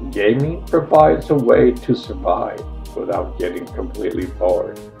 gaming provides a way to survive without getting completely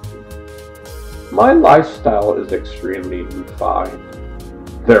bored. My lifestyle is extremely refined.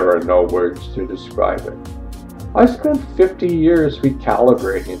 There are no words to describe it. I spent 50 years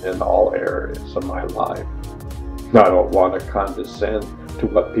recalibrating in all areas of my life. I don't want to condescend to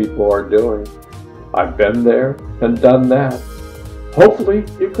what people are doing. I've been there and done that. Hopefully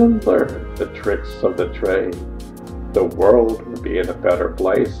you can learn the tricks of the trade. The world would be in a better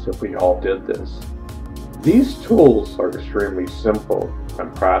place if we all did this. These tools are extremely simple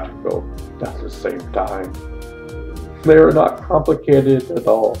and practical at the same time. They are not complicated at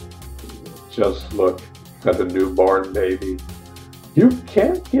all. Just look at a newborn baby. You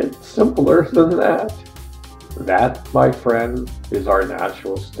can't get simpler than that. That, my friend, is our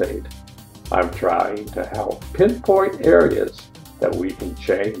natural state. I'm trying to help pinpoint areas that we can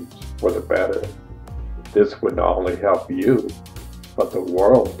change for the better. This would not only help you, but the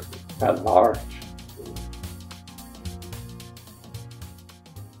world at large.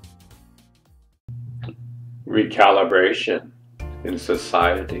 Recalibration in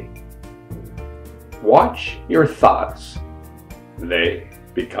society. Watch your thoughts. They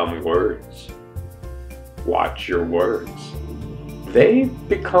become words. Watch your words. They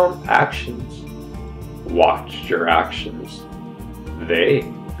become actions. Watch your actions. They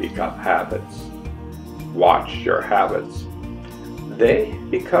become habits. Watch your habits. They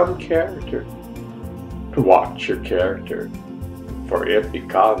become character. Watch your character, for it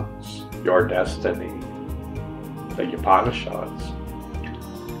becomes your destiny. The Upanishads.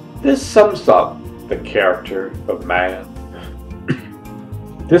 This sums up the character of man.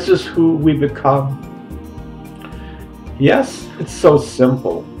 This is who we become. Yes, it's so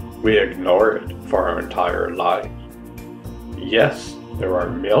simple, we ignore it for our entire life. Yes, there are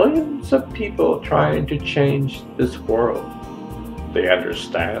millions of people trying to change this world. They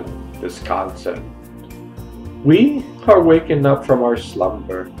understand this concept. We are waking up from our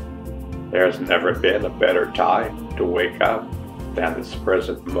slumber. There's never been a better time to wake up than this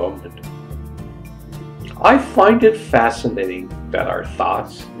present moment. I find it fascinating that our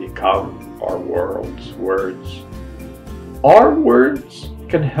thoughts become our world's words. Our words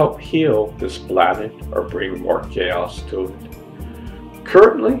can help heal this planet or bring more chaos to it.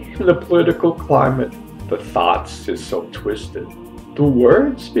 Currently, in the political climate, the thoughts is so twisted. The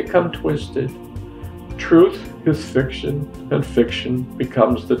words become twisted. Truth is fiction, and fiction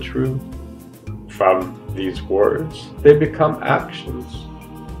becomes the truth. From these words, they become actions.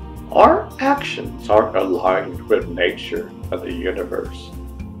 Our actions are aligned with nature and the universe.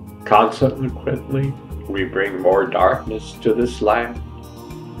 Consequently, we bring more darkness to this land.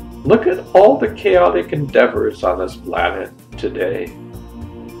 Look at all the chaotic endeavors on this planet today.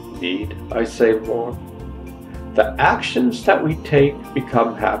 Need I say more? The actions that we take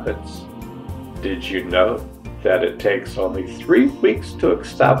become habits. Did you know that it takes only 3 weeks to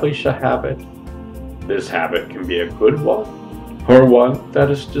establish a habit? This habit can be a good one or one that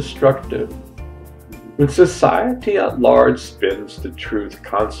is destructive. When society at large spins the truth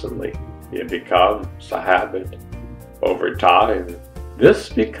constantly, it becomes a habit. Over time, this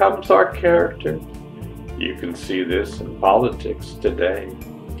becomes our character. You can see this in politics today.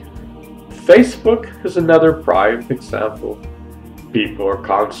 Facebook is another prime example. People are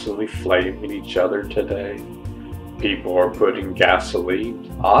constantly flaming each other today. People are putting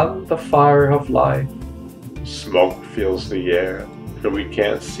gasoline on the fire of life. Smoke fills the air, and we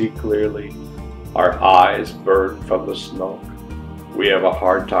can't see clearly. Our eyes burn from the smoke. We have a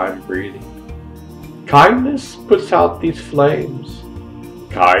hard time breathing. Kindness puts out these flames.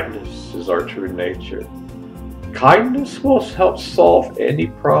 Kindness is our true nature. Kindness will help solve any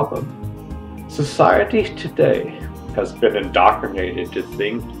problem. Society today has been indoctrinated to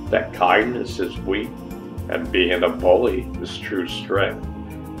think that kindness is weak and being a bully is true strength.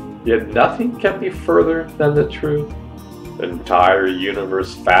 Yet nothing can be further than the truth. The entire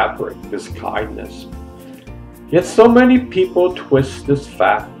universe fabric is kindness. Yet so many people twist this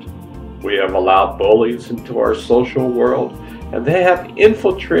fact. We have allowed bullies into our social world, and they have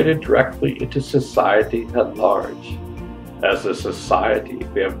infiltrated directly into society at large. As a society,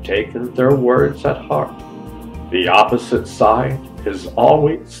 we have taken their words at heart. The opposite side is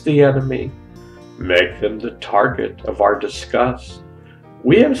always the enemy. Make them the target of our disgust.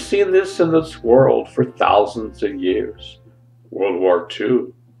 We have seen this in this world for thousands of years. World War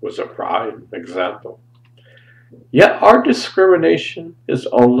II was a prime example. Yet our discrimination is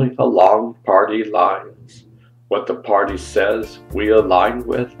only along party lines. What the party says we align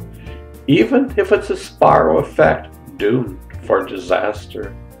with, even if it's a spiral effect doomed for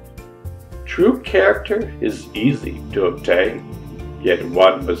disaster. True character is easy to obtain, yet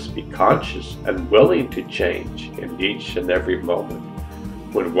one must be conscious and willing to change in each and every moment.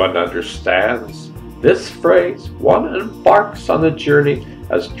 When one understands this phrase, one embarks on the journey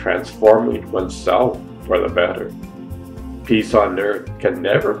as transforming oneself for the better. Peace on earth can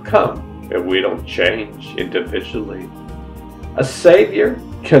never come if we don't change individually. A savior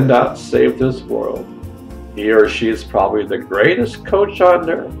cannot save this world. He or she is probably the greatest coach on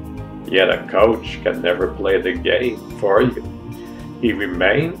earth, yet a coach can never play the game for you. He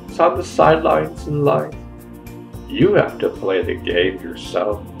remains on the sidelines in life. You have to play the game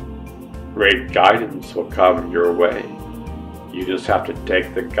yourself. Great guidance will come your way. You just have to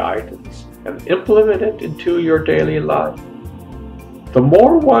take the guidance and implement it into your daily life. The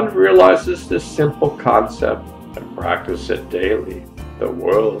more one realizes this simple concept and practice it daily, the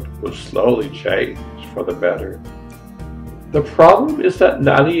world will slowly change for the better. The problem is that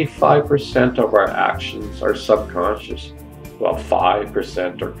 95% of our actions are subconscious, while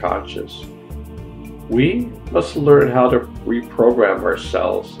 5% are conscious. We must learn how to reprogram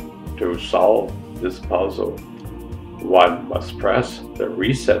ourselves to solve this puzzle. One must press the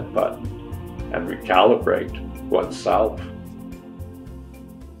reset button and recalibrate oneself.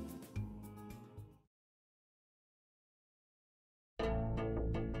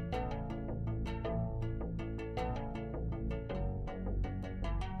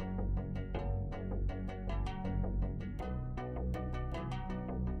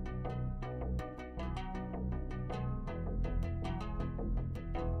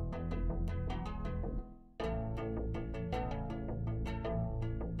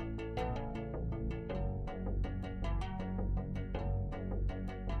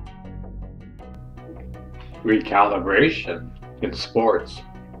 Recalibration in sports.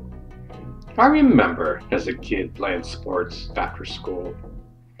 I remember as a kid playing sports after school.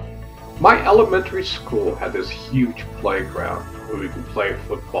 My elementary school had this huge playground where we could play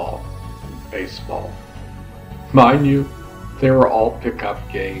football and baseball. Mind you, they were all pickup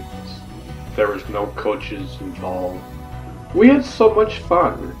games. There was no coaches involved. We had so much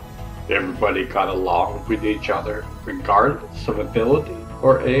fun. Everybody got along with each other, regardless of ability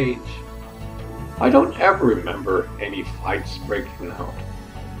or age. I don't ever remember any fights breaking out.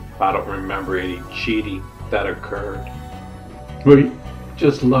 I don't remember any cheating that occurred. We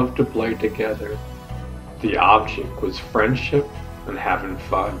just loved to play together. The object was friendship and having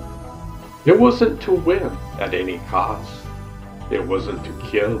fun. It wasn't to win at any cost. It wasn't to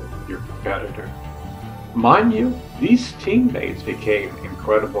kill your competitor. Mind you, these teammates became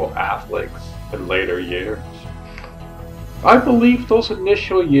incredible athletes in later years. I believe those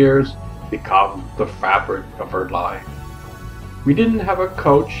initial years become the fabric of our life. We didn't have a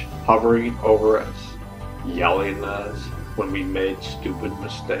coach hovering over us, yelling at us when we made stupid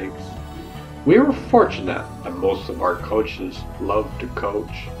mistakes. We were fortunate that most of our coaches loved to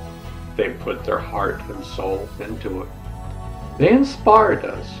coach. They put their heart and soul into it. They inspired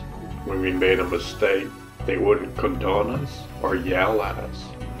us. When we made a mistake, they wouldn't condone us or yell at us.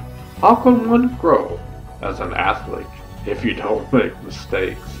 How can one grow as an athlete if you don't make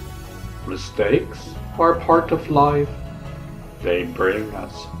mistakes? Mistakes are part of life. They bring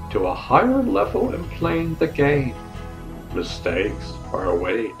us to a higher level in playing the game. Mistakes are a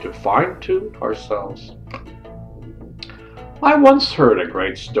way to fine-tune ourselves. I once heard a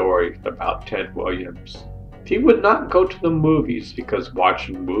great story about Ted Williams. He would not go to the movies because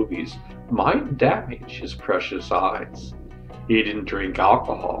watching movies might damage his precious eyes. He didn't drink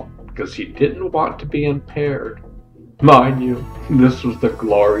alcohol because he didn't want to be impaired. Mind you, this was the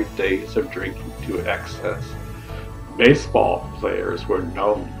glory days of drinking to excess. Baseball players were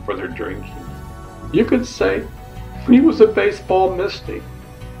known for their drinking. You could say he was a baseball mystic.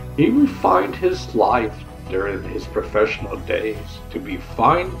 He refined his life during his professional days to be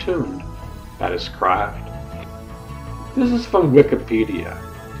fine-tuned at his craft. This is from Wikipedia.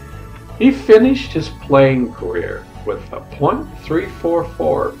 He finished his playing career with a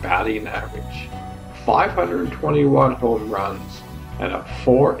 .344 batting average, 521 home runs, and a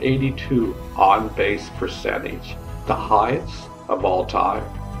 .482 on-base percentage, the highest of all time.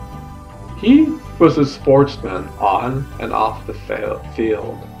 He was a sportsman on and off the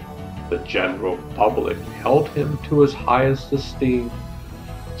field. The general public held him to his highest esteem.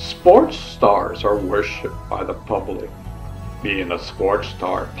 Sports stars are worshipped by the public. Being a sports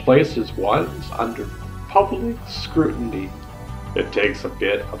star places one under public scrutiny. It takes a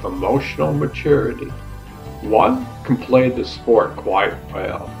bit of emotional maturity. One can play the sport quite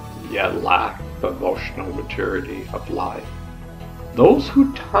well, yet lack the emotional maturity of life. Those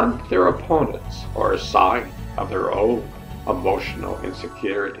who taunt their opponents are a sign of their own emotional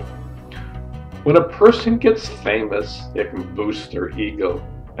insecurity. When a person gets famous, it can boost their ego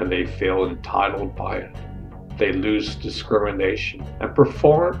and they feel entitled by it. They lose discrimination and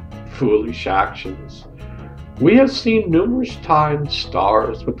perform foolish actions. We have seen numerous times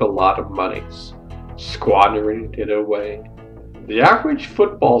stars with a lot of monies squandering it away. The average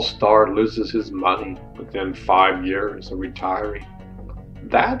football star loses his money within 5 years of retiring.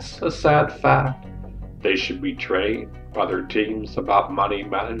 That's a sad fact. They should be trained by their teams about money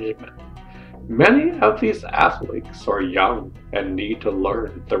management. Many of these athletes are young and need to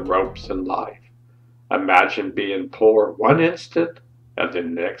learn the ropes in life. Imagine being poor one instant, and the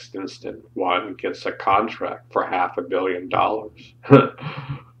next instant one gets a contract for $500 million.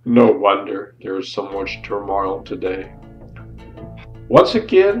 No wonder there is so much turmoil today. Once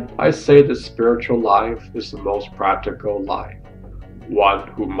again, I say the spiritual life is the most practical life. One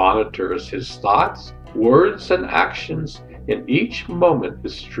who monitors his thoughts, words, and actions in each moment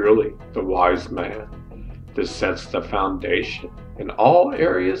is truly the wise man. This sets the foundation in all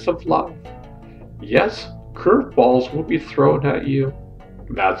areas of life. Yes, curveballs will be thrown at you.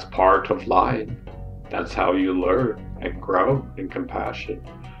 That's part of life. That's how you learn and grow in compassion.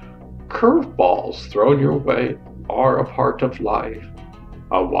 Curveballs thrown your way are a part of life.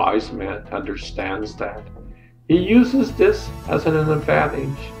 A wise man understands that. He uses this as an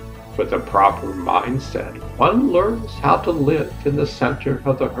advantage. With a proper mindset, one learns how to live in the center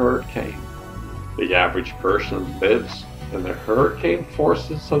of the hurricane. The average person lives in the hurricane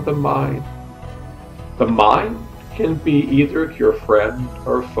forces of the mind. The mind can be either your friend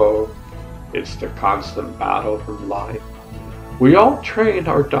or foe. It's the constant battle in life. We all train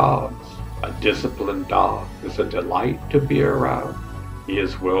our dogs. A disciplined dog is a delight to be around. He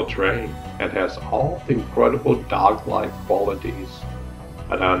is well trained and has all the incredible dog-like qualities.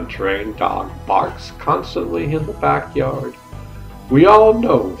 An untrained dog barks constantly in the backyard. We all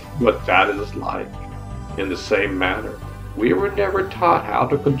know what that is like. In the same manner, we were never taught how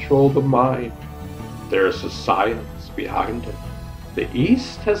to control the mind. There is a science behind it. The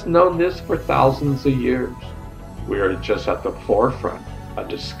East has known this for thousands of years. We are just at the forefront of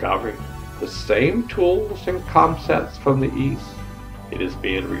discovering the same tools and concepts from the East. It is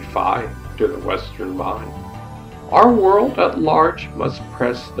being refined to the Western mind. Our world at large must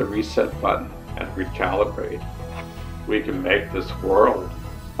press the reset button and recalibrate. We can make this world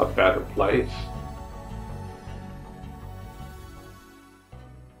a better place.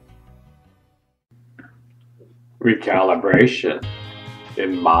 Recalibration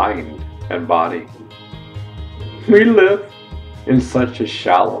in mind and body. We live in such a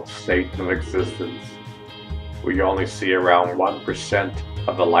shallow state of existence. We only see around 1%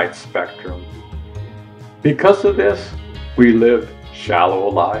 of the light spectrum. Because of this, we live shallow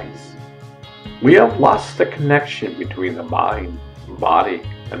lives. We have lost the connection between the mind, body,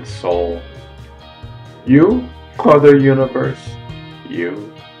 and soul. You are the universe.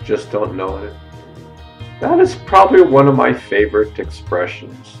 You just don't know it. That is probably one of my favorite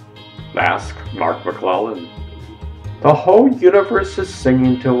expressions. Ask Mark McClellan. The whole universe is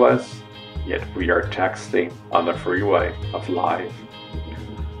singing to us, yet we are texting on the freeway of life.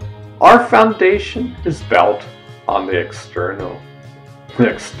 Our foundation is built on the external. The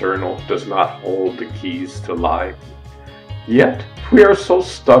external does not hold the keys to life. Yet we are so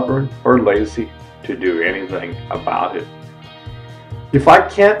stubborn or lazy to do anything about it. If I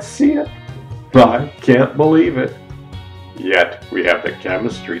can't see it, I can't believe it. Yet we have the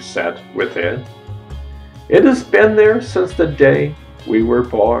chemistry set within. It has been there since the day we were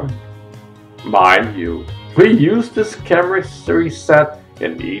born. Mind you, we use this chemistry set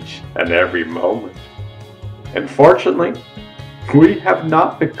in each and every moment. Unfortunately, we have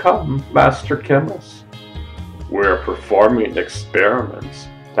not become master chemists. We are performing experiments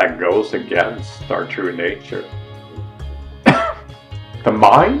that goes against our true nature. The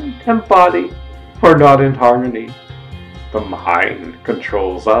mind and body are not in harmony. The mind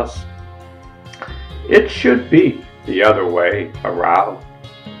controls us. It should be the other way around.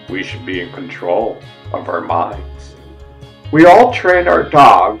 We should be in control of our minds. We all train our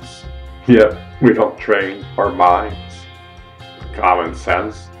dogs, yet we don't train our minds. Common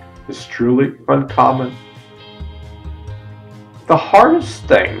sense is truly uncommon. The hardest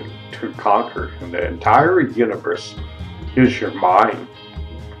thing to conquer in the entire universe is your mind.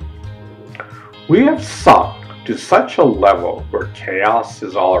 We have sunk to such a level where chaos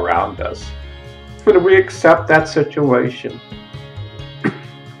is all around us, but we accept that situation.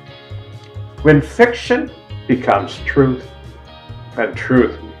 When fiction becomes truth, and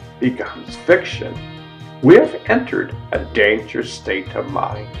truth becomes fiction, we have entered a dangerous state of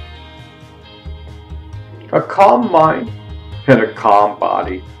mind. A calm mind and a calm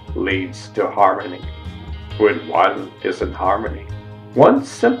body leads to harmony. When one is in harmony, one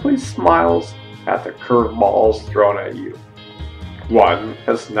simply smiles at the curveballs thrown at you. One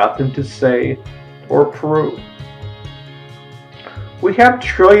has nothing to say or prove. We have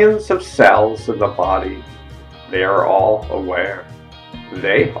trillions of cells in the body. They are all aware.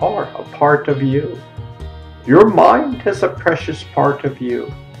 They are a part of you. Your mind is a precious part of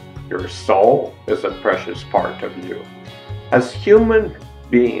you. Your soul is a precious part of you. As human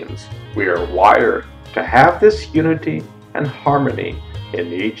beings, we are wired to have this unity and harmony in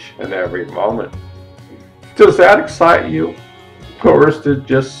each and every moment. Does that excite you? Or is it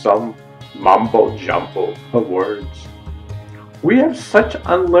just some mumbo-jumbo of words? We have such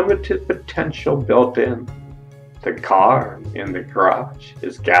unlimited potential built in. The car in the garage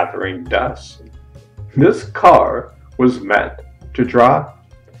is gathering dust. This car was meant to drive.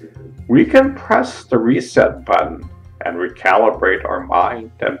 We can press the reset button and recalibrate our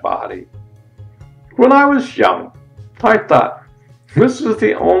mind and body. When I was young, I thought, this is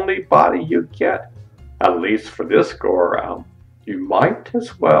the only body you get, at least for this go-around. You might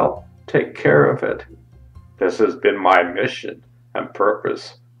as well take care of it. This has been my mission and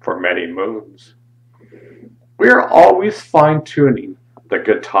purpose for many moons. We are always fine-tuning the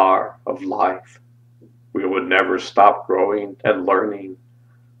guitar of life. We would never stop growing and learning.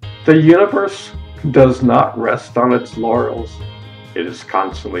 The universe does not rest on its laurels. It is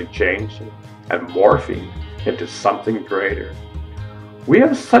constantly changing and morphing into something greater. We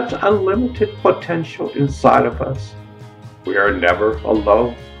have such unlimited potential inside of us. We are never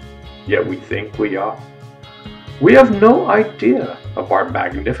alone, yet we think we are. We have no idea of our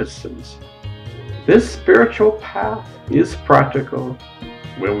magnificence. This spiritual path is practical.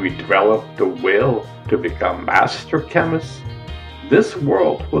 When we develop the will to become master chemists, this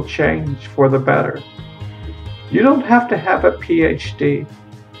world will change for the better. You don't have to have a PhD.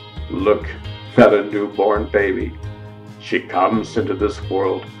 Look at a newborn baby. She comes into this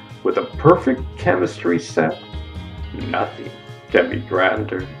world with a perfect chemistry set. Nothing can be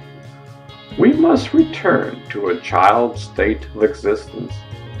grander. We must return to a child's state of existence.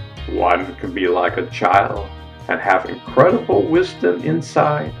 One can be like a child and have incredible wisdom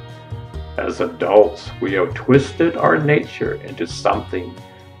inside. As adults, we have twisted our nature into something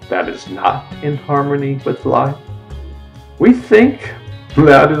that is not in harmony with life. We think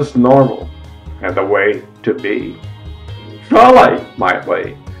that is normal and the way to be. I like my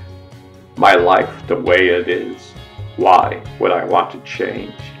way, my life the way it is. Why would I want to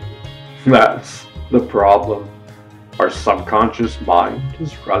change? That's the problem. Our subconscious mind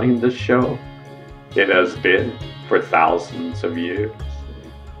is running the show. It has been for thousands of years.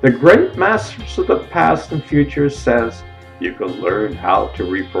 The great masters of the past and future says you can learn how to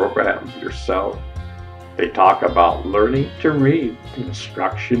reprogram yourself. They talk about learning to read the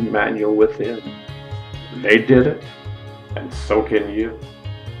instruction manual within. They did it, and so can you.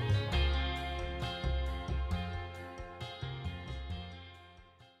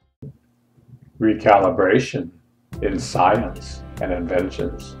 Recalibration in science and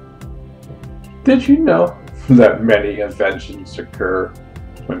inventions. Did you know that many inventions occur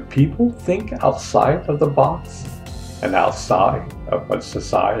when people think outside of the box and outside of what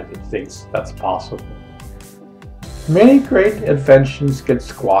society thinks that's possible? Many great inventions get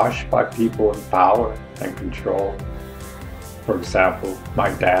squashed by people in power and control. For example,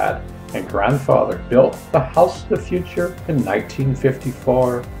 my dad and grandfather built the House of the Future in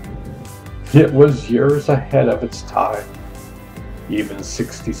 1954. It was years ahead of its time. Even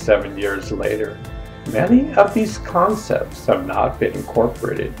 67 years later, many of these concepts have not been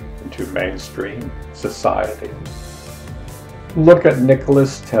incorporated into mainstream society. Look at Nikola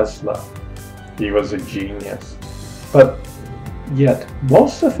Tesla. He was a genius, but yet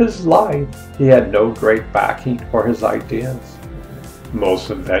most of his life he had no great backing for his ideas.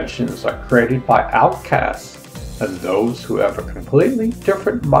 Most inventions are created by outcasts and those who have a completely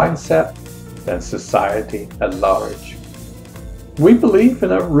different mindset than society at large. We believe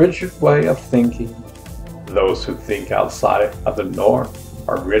in a rigid way of thinking. Those who think outside of the norm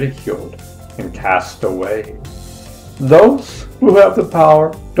are ridiculed and cast away. Those who have the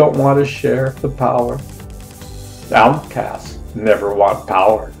power don't want to share the power. The outcasts never want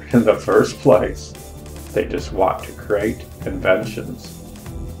power in the first place. They just want to create inventions.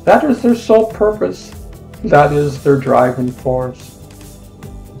 That is their sole purpose. That is their driving force.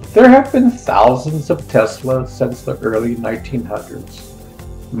 There have been thousands of Teslas since the early 1900s.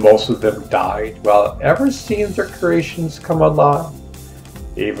 Most of them died while ever seeing their creations come alive.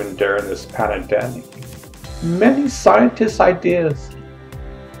 Even during this pandemic, many scientists' ideas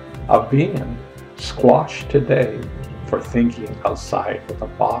are being squashed today for thinking outside of the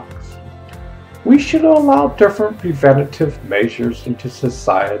box. We should allow different preventative measures into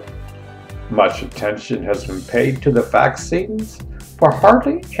society. Much attention has been paid to the vaccines, but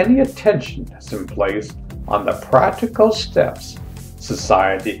hardly any attention has been placed on the practical steps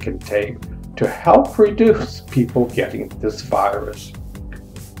society can take to help reduce people getting this virus.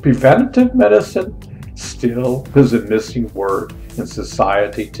 Preventative medicine still is a missing word in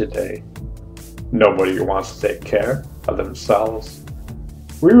society today. Nobody wants to take care of themselves.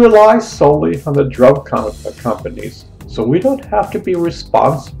 We rely solely on the drug companies, so we don't have to be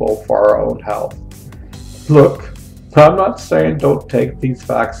responsible for our own health. Look, I'm not saying don't take these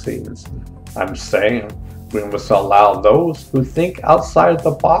vaccines. I'm saying we must allow those who think outside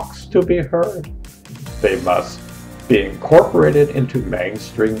the box to be heard. They must be incorporated into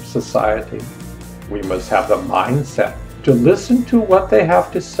mainstream society. We must have the mindset to listen to what they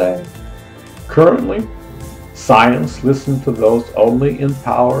have to say. Currently, science listens to those only in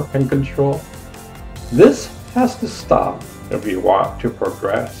power and control. This has to stop if we want to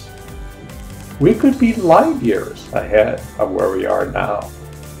progress. We could be light years ahead of where we are now.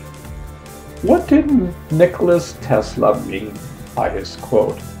 What did Nikola Tesla mean by his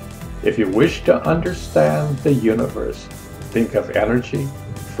quote? If you wish to understand the universe, think of energy,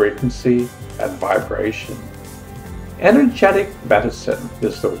 frequency, and vibration. Energetic medicine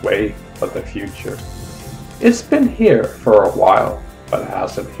is the way of the future. It's been here for a while, but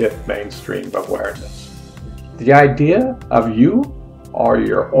hasn't hit mainstream awareness. The idea of you or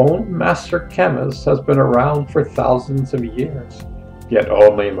your own master chemist has been around for thousands of years, yet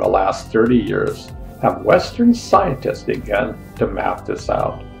only in the last 30 years have Western scientists begun to map this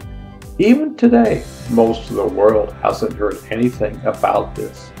out. Even today, most of the world hasn't heard anything about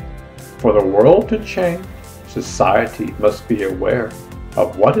this. For the world to change, society must be aware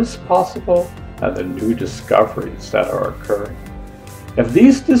of what is possible and the new discoveries that are occurring. If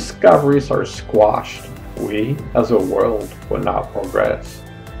these discoveries are squashed, we as a world will not progress.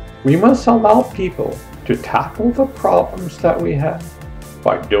 We must allow people to tackle the problems that we have.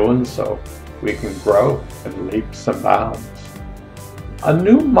 By doing so, we can grow in leaps and bounds. A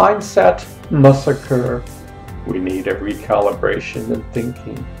new mindset must occur. We need a recalibration in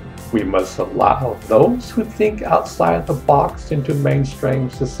thinking. We must allow those who think outside the box into mainstream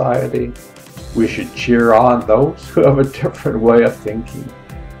society. We should cheer on those who have a different way of thinking.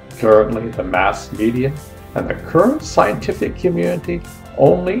 Currently, the mass media and the current scientific community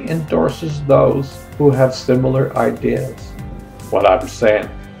only endorses those who have similar ideas. What I'm saying,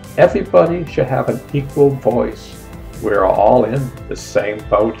 everybody should have an equal voice. We're all in the same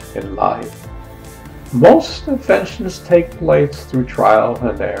boat in life. Most inventions take place through trial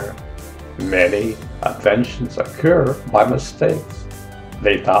and error. Many inventions occur by mistakes.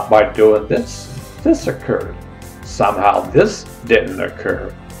 They thought by doing this occurred. Somehow this didn't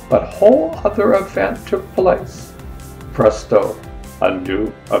occur, but a whole other event took place. Presto, a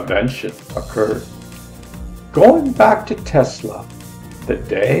new invention occurred. Going back to Tesla, the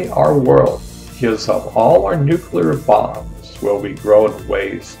day our world gives up all our nuclear bombs will we grow in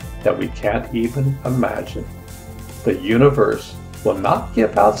ways that we can't even imagine. The universe will not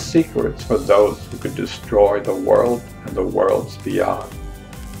give out secrets for those who could destroy the world and the worlds beyond.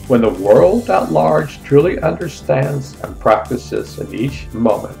 When the world at large truly understands and practices in each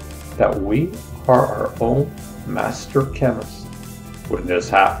moment that we are our own master chemists, when this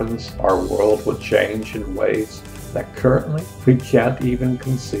happens, our world will change in ways that currently we can't even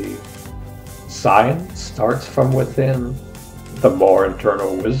conceive. Science starts from within. The more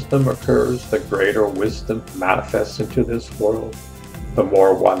internal wisdom occurs, the greater wisdom manifests into this world. The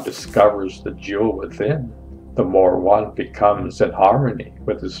more one discovers the jewel within, the more one becomes in harmony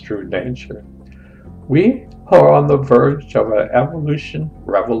with his true nature. We are on the verge of an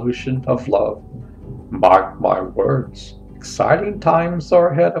revolution of love. Mark my words, exciting times are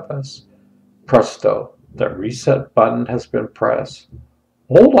ahead of us. Presto, the reset button has been pressed.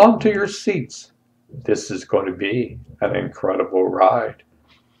 Hold on to your seats. This is going to be an incredible ride.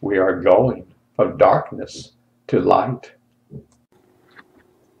 We are going from darkness to light.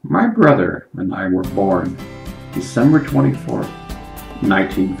 My brother and I were born December 24th,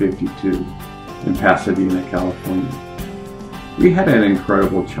 1952, in Pasadena, California. We had an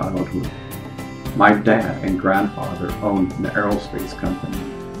incredible childhood. My dad and grandfather owned an aerospace company.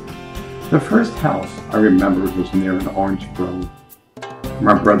 The first house I remember was near an orange grove.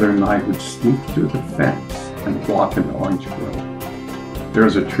 My brother and I would sneak through the fence and walk in the orange grove. There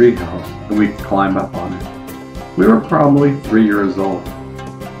was a tree house and we could climb up on it. We were probably 3 years old.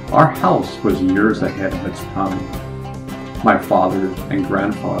 Our house was years ahead of its time. My father and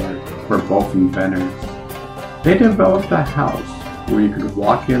grandfather were both inventors. They developed a house where you could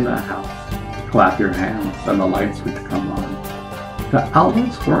walk in the house, clap your hands, and the lights would come on. The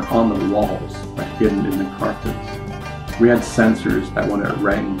outlets weren't on the walls, but hidden in the carpets. We had sensors that when it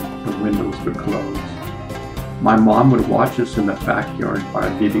rained, the windows would close. My mom would watch us in the backyard by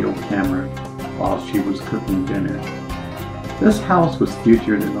a video camera while she was cooking dinner. This house was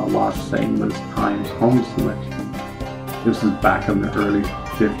featured in a Los Angeles Times home selection. This is back in the early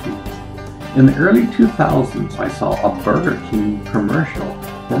 50s. In the early 2000s, I saw a Burger King commercial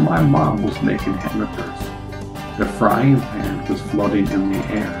where my mom was making hamburgers. The frying pan was floating in the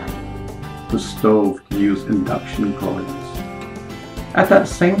air. The stove could use induction coils. At that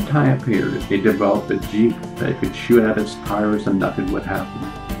same time period, they developed a Jeep that could shoot at its tires and nothing would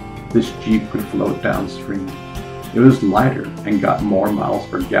happen. This Jeep could float downstream. It was lighter and got more miles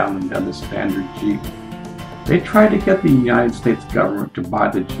per gallon than the standard Jeep. They tried to get the United States government to buy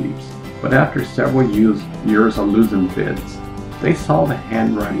the Jeeps, but after several years of losing bids, they saw the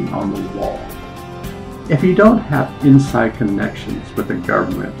handwriting on the wall. If you don't have inside connections with the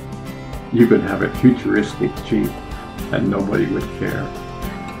government, you could have a futuristic Jeep and nobody would care.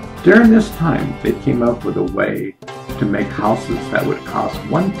 During this time, they came up with a way to make houses that would cost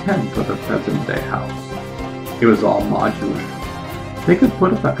 1/10 of the present day house. It was all modular. They could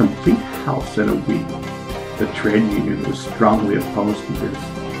put up a complete house in a week. The trade union was strongly opposed to this.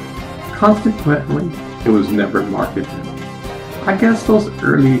 Consequently, it was never marketed. I guess those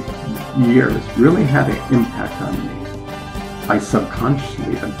early years really had an impact on me. I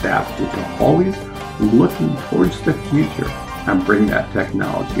subconsciously adapted to always looking towards the future and bring that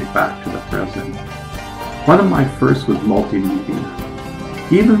technology back to the present. One of my first was multimedia.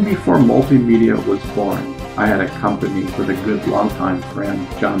 Even before multimedia was born, I had a company with a good longtime friend,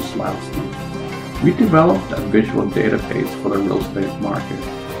 John Slowski. We developed a visual database for the real estate market.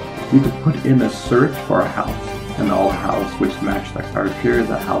 You could put in a search for a house, and all house which matched the criteria of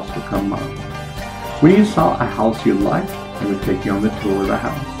the house would come up. When you saw a house you liked, it would take you on the tour of the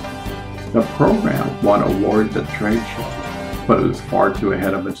house. The program won awards at trade shows, but it was far too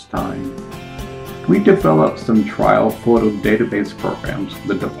ahead of its time. We developed some trial photo database programs for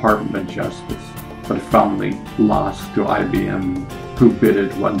the Department of Justice, but finally lost to IBM, who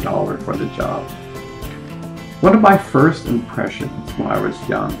bidded $1 for the job. One of my first impressions when I was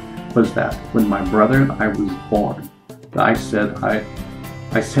young was that when my brother and I was born, I said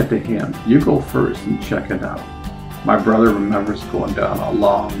to him, "You go first and check it out." My brother remembers going down a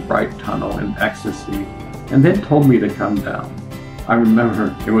long, bright tunnel in ecstasy and then told me to come down. I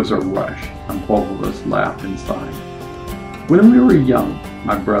remember it was a rush and both of us laughed inside. When we were young,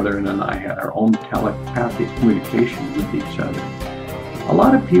 my brother and I had our own telepathic communication with each other. A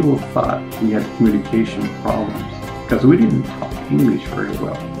lot of people thought we had communication problems because we didn't talk English very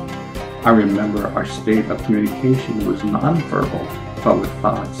well. I remember our state of communication was nonverbal, but with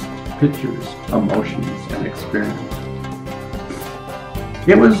thoughts, pictures, emotions, and experience.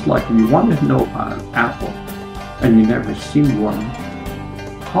 It was like if you wanted to know about an apple and you never seen one.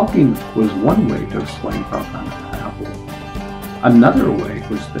 Talking was one way to explain about an apple. Another way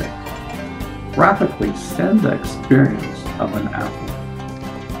was to graphically send the experience of an apple.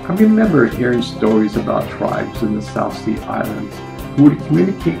 I remember hearing stories about tribes in the South Sea Islands who would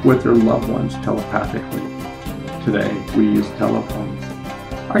communicate with their loved ones telepathically. Today, we use telephones.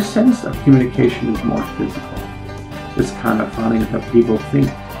 Our sense of communication is more physical. It's kind of funny that people think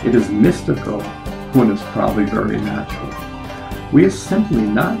it is mystical when it's probably very natural. We have simply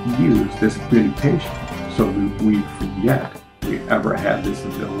not used this communication, so we forget we ever had this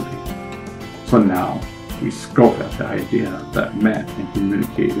ability. So now, we scope at the idea that men can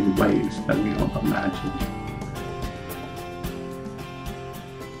communicate in ways that we don't imagine.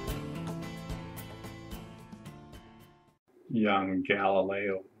 Young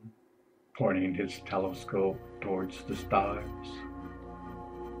Galileo, pointing his telescope towards the stars.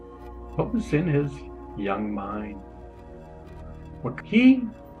 What was in his young mind? He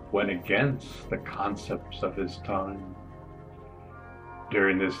went against the concepts of his time.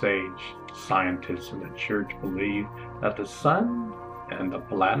 During this age, scientists in the church believed that the sun and the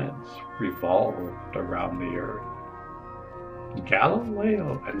planets revolved around the earth.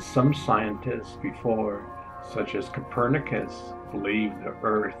 Galileo and some scientists before, such as Copernicus, believed the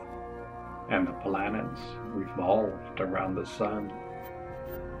earth and the planets revolved around the sun.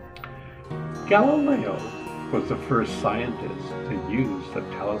 Galileo was the first scientist to use the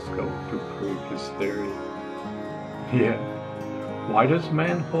telescope to prove his theory. Yet, why does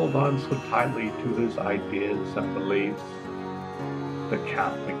man hold on so tightly to his ideas and beliefs? The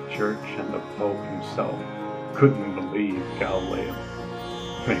Catholic Church and the Pope himself couldn't believe Galileo.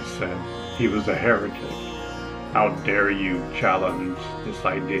 They said he was a heretic. How dare you challenge this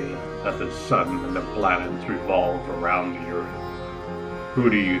idea that the sun and the planets revolve around the earth? Who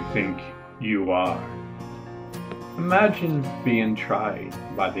do you think you are? Imagine being tried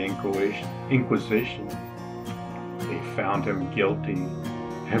by the Inquisition They found him guilty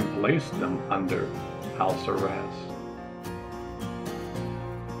and placed him under house arrest.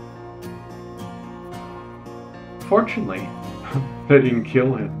 Fortunately, they didn't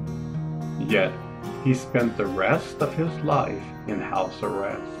kill him, yet he spent the rest of his life in house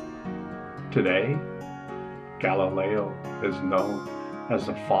arrest. Today, Galileo is known as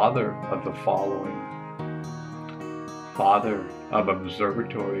the father of the following: father of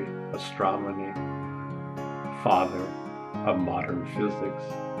observatory astronomy, father of modern physics,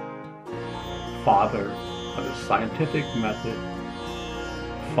 father of the scientific method,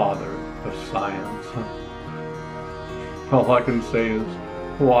 father of science. All I can say is,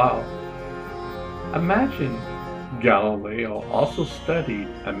 wow. Imagine Galileo also studied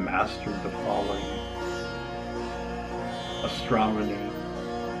and mastered the following: astronomy,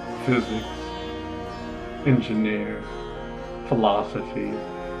 physics, engineer, philosophy,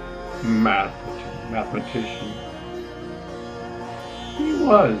 mathematician. He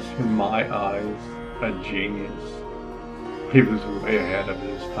was, in my eyes, a genius. He was way ahead of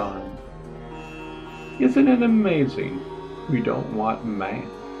his time. Isn't it amazing we don't want man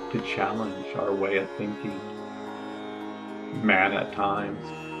to challenge our way of thinking? Man at times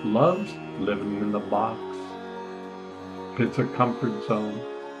loves living in the box. It's a comfort zone.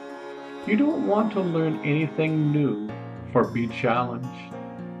 You don't want to learn anything new or be challenged.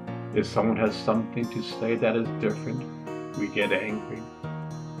 If someone has something to say that is different, we get angry.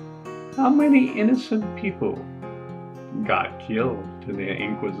 How many innocent people got killed in the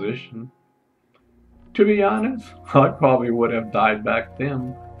Inquisition? To be honest, I probably would have died back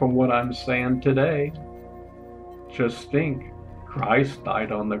then from what I'm saying today. Just think, Christ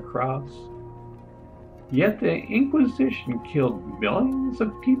died on the cross. Yet the Inquisition killed millions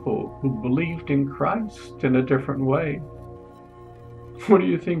of people who believed in Christ in a different way. What do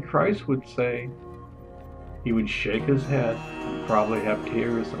you think Christ would say? He would shake his head and probably have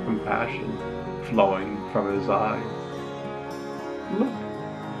tears of compassion flowing from his eyes. Look,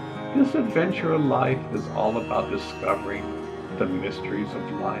 this adventure of life is all about discovering the mysteries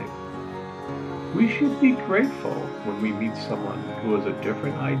of life. We should be grateful when we meet someone who has a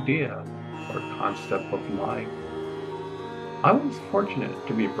different idea or concept of life. I was fortunate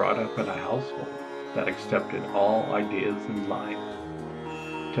to be brought up in a household that accepted all ideas in life.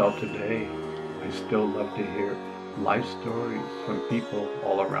 Till today, I still love to hear life stories from people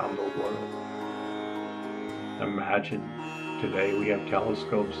all around the world. Imagine, today we have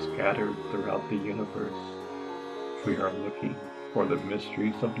telescopes scattered throughout the universe. We are looking for the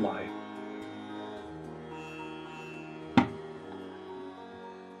mysteries of life.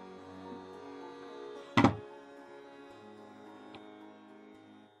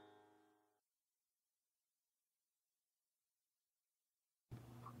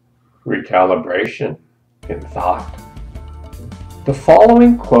 Recalibration in thought. The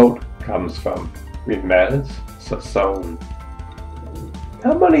following quote comes from Remez Sassoon.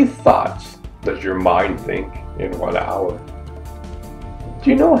 How many thoughts does your mind think in 1 hour?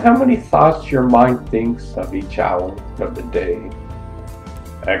 Do you know how many thoughts your mind thinks of each hour of the day?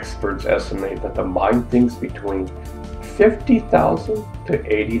 Experts estimate that the mind thinks between 50,000 to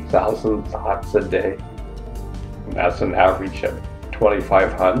 80,000 thoughts a day. And that's an average of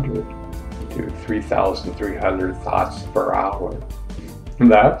 2,500 to 3,300 thoughts per hour.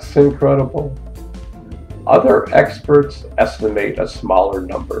 That's incredible. Other experts estimate a smaller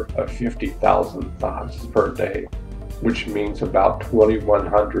number of 50,000 thoughts per day, which means about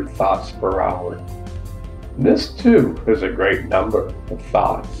 2,100 thoughts per hour. This too is a great number of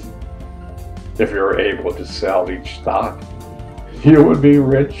thoughts. If you're able to sell each thought, you would be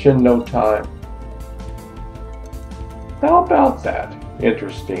rich in no time. How about that?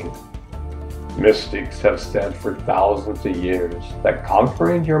 Interesting. Mystics have said for thousands of years that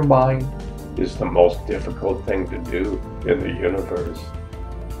conquering your mind is the most difficult thing to do in the universe.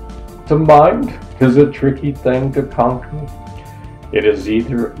 The mind is a tricky thing to conquer. It is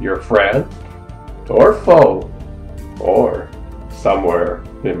either your friend or foe, or somewhere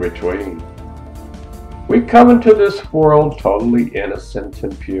in between. We come into this world totally innocent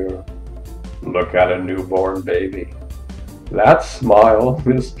and pure. Look at a newborn baby. That smile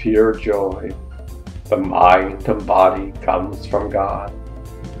is pure joy. The mind and body comes from God.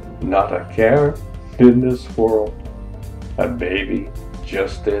 Not a care in this world. A baby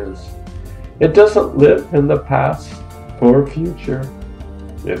just is. It doesn't live in the past or future.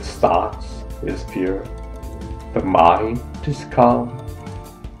 Its thoughts is pure. The mind is calm.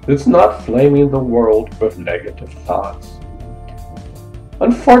 It's not flaming the world with negative thoughts.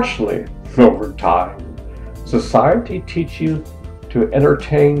 Unfortunately, over time, society teaches you to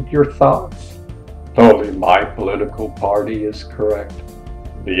entertain your thoughts. Only my political party is correct.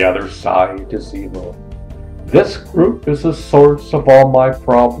 The other side is evil. This group is the source of all my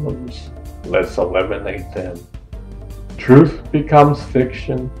problems. Let's eliminate them. Truth becomes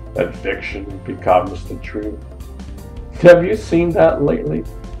fiction, and fiction becomes the truth. Have you seen that lately?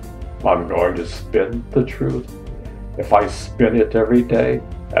 I'm going to spin the truth. If I spin it every day,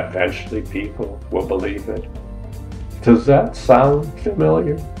 eventually people will believe it. Does that sound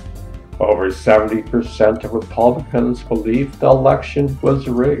familiar? Over 70% of Republicans believe the election was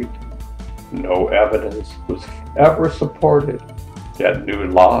rigged. No evidence was ever supported, yet new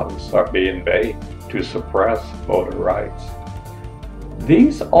laws are being made to suppress voter rights.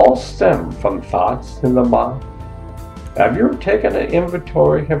 These all stem from thoughts in the mind. Have you ever taken an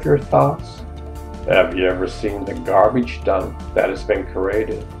inventory of your thoughts? Have you ever seen the garbage dump that has been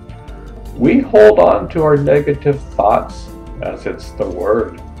created? We hold on to our negative thoughts as it's the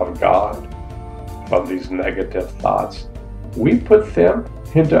Word of God. From these negative thoughts, we put them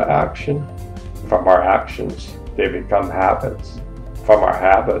into action. From our actions, they become habits. From our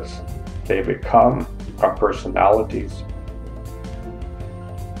habits, they become our personalities.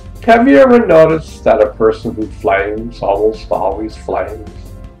 Have you ever noticed that a person who flames almost always flames?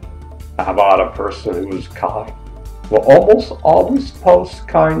 How about a person who is kind will almost always post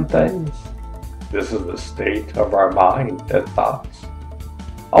kind things? This is the state of our mind and thoughts.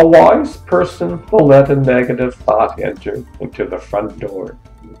 A wise person will let a negative thought enter into the front door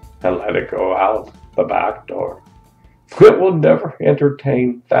and let it go out the back door. It will never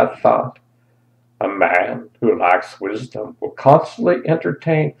entertain that thought. A man who lacks wisdom will constantly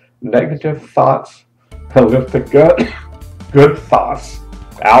entertain negative thoughts and let the good thoughts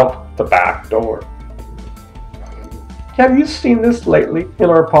out the back door. Have you seen this lately in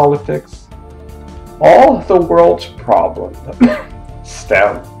our politics? All of the world's problems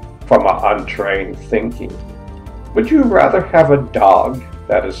stem from an untrained thinking. Would you rather have a dog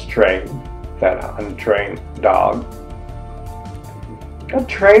that is trained than an untrained dog? A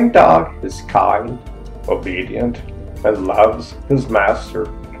trained dog is kind, obedient, and loves his master.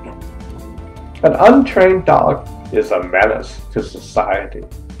 An untrained dog is a menace to society.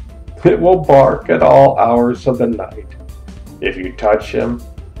 It will bark at all hours of the night. If you touch him,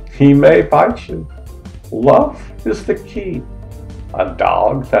 he may bite you. Love is the key. A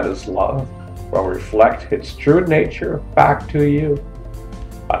dog that is loved will reflect its true nature back to you.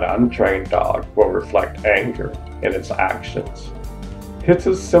 An untrained dog will reflect anger in its actions. It's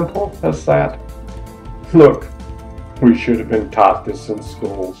as simple as that. Look, we should have been taught this in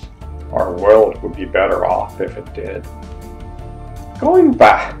schools. Our world would be better off if it did. Going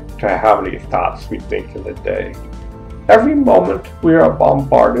back to how many thoughts we think in a day. Every moment we are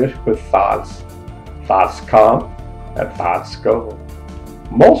bombarded with thoughts. Thoughts come and thoughts go.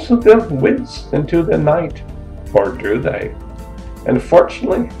 Most of them whiz into the night, or do they?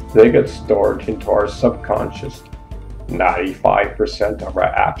 Unfortunately, they get stored into our subconscious. 95% of our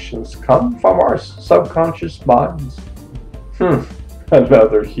actions come from our subconscious minds.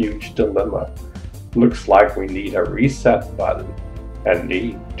 Another huge dilemma. Looks like we need a reset button and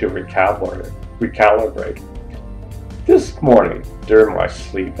need to recalibrate. This morning, during my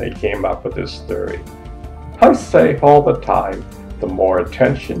sleep, I came up with this theory. I say all the time, the more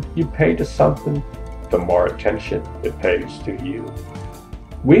attention you pay to something, the more attention it pays to you.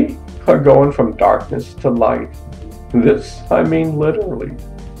 We are going from darkness to light. This, I mean literally.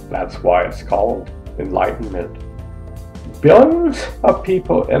 That's why it's called enlightenment. Billions of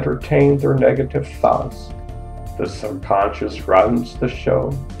people entertain their negative thoughts. The subconscious runs the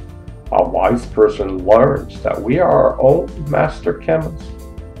show. A wise person learns that we are our own master chemists.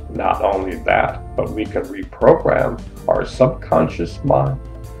 Not only that, but we can reprogram our subconscious mind.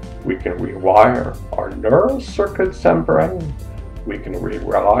 We can rewire our neural circuits and brain. We can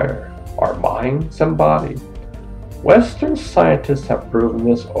rewire our minds and body. Western scientists have proven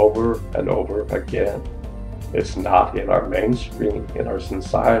this over and over again. It's not in our mainstream, in our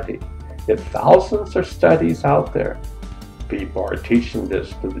society. Yet thousands of studies out there. People are teaching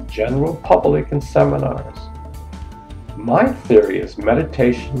this to the general public in seminars. My theory is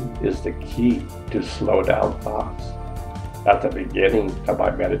meditation is the key to slow down thoughts. At the beginning of my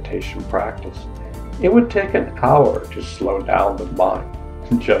meditation practice, it would take an hour to slow down the mind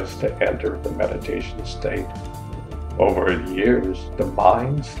just to enter the meditation state. Over the years, the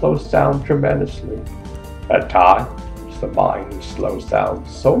mind slows down tremendously. At times, the mind slows down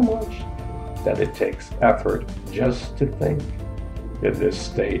so much that it takes effort just to think. In this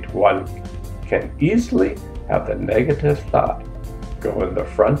state, one can easily have the negative thought go in the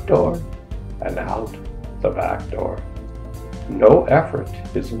front door and out the back door. No effort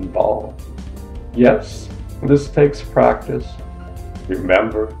is involved. Yes, this takes practice.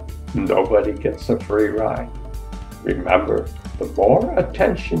 Remember, nobody gets a free ride. Remember, the more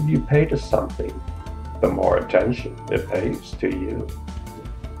attention you pay to something, the more attention it pays to you.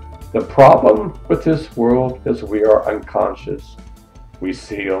 The problem with this world is we are unconscious. We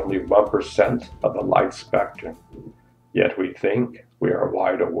see only 1% of the light spectrum, yet we think we are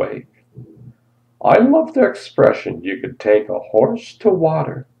wide awake. I love the expression, you could take a horse to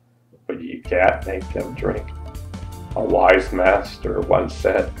water, but you can't make him drink. A wise master once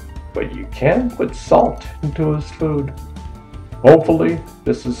said, but you can put salt into his food. Hopefully,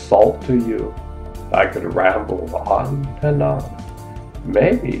 this is salt to you. I could ramble on and on.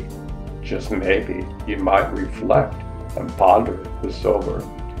 Maybe, just maybe, you might reflect and ponder this over.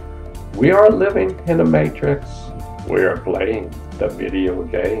 We are living in a matrix. We are playing the video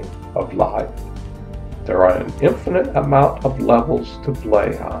game of life. There are an infinite amount of levels to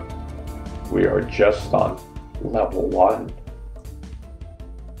play on. We are just on level 1.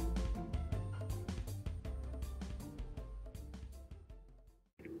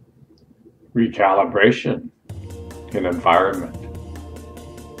 Recalibration in environment.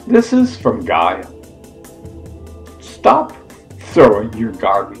 This is from Gaia. Stop throwing your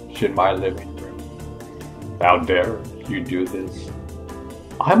garbage in my living room. How dare you do this?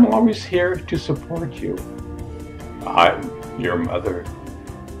 I'm always here to support you. I'm your mother.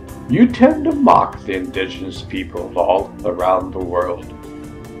 You tend to mock the indigenous people all around the world.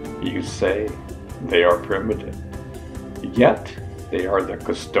 You say they are primitive, yet they are the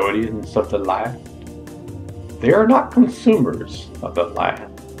custodians of the land. They are not consumers of the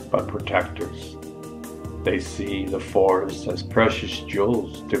land, but protectors. They see the forests as precious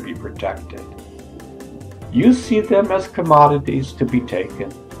jewels to be protected. You see them as commodities to be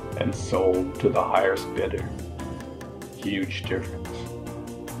taken and sold to the highest bidder. Huge difference.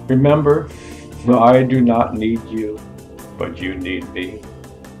 Remember, I do not need you, but you need me.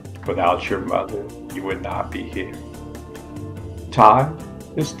 Without your mother, you would not be here. Time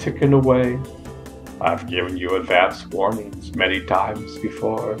is ticking away. I've given you advance warnings many times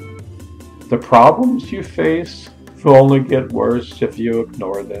before. The problems you face will only get worse if you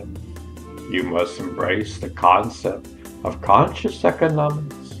ignore them. You must embrace the concept of conscious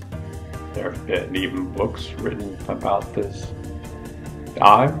economics. There have been even books written about this.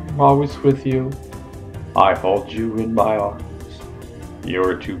 I'm always with you. I hold you in my arms.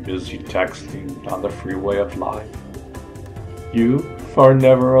 You're too busy texting on the freeway of life. You are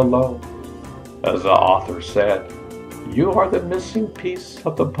never alone. As the author said, you are the missing piece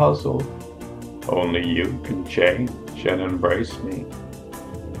of the puzzle. Only you can change and embrace me.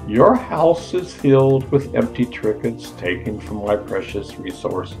 Your house is filled with empty trinkets taken from my precious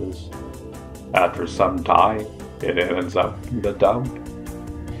resources. After some time, it ends up in the dump.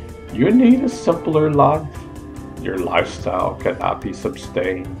 You need a simpler life. Your lifestyle cannot be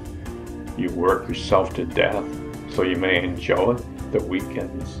sustained. You work yourself to death so you may enjoy the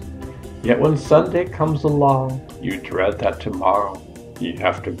weekends. Yet when Sunday comes along, you dread that tomorrow you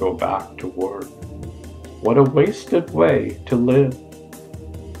have to go back to work. What a wasted way to live.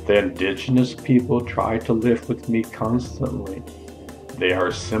 The indigenous people try to live with me constantly. They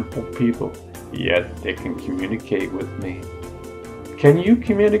are simple people, yet they can communicate with me. Can you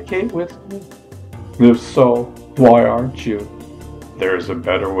communicate with me? If so, why aren't you? There is a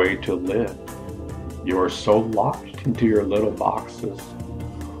better way to live. You are so locked into your little boxes.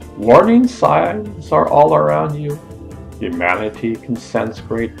 Warning signs are all around you. Humanity can sense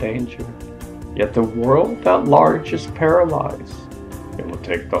great danger, yet the world at large is paralyzed. It will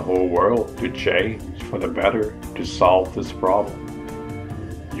take the whole world to change for the better to solve this problem.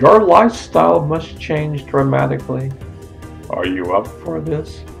 Your lifestyle must change dramatically. Are you up for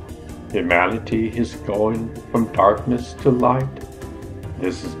this? Humanity is going from darkness to light.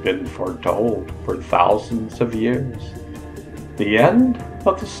 This has been foretold for thousands of years. The end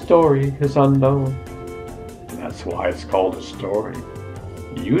of the story is unknown. That's why it's called a story.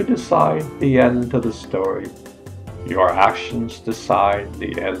 You decide the end of the story. Your actions decide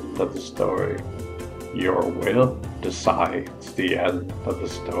the end of the story. Your will decides the end of the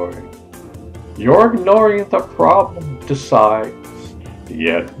story. Your ignoring the problem decides the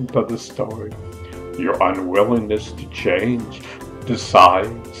end of the story. Your unwillingness to change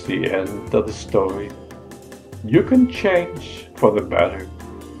decides the end of the story. You can change for the better.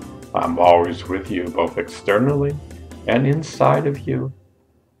 I'm always with you, both externally and inside of you.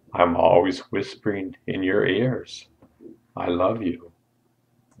 I'm always whispering in your ears. I love you.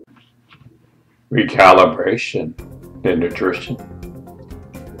 Recalibration in nutrition.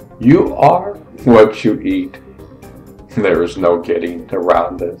 You are what you eat. There is no getting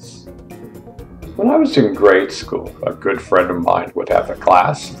around this. When I was in grade school, a good friend of mine would have a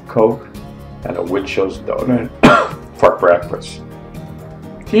glass of Coke and a Winchell's donut for breakfast.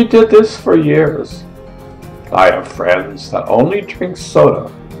 He did this for years. I have friends that only drink soda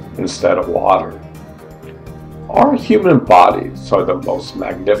instead of water. Our human bodies are the most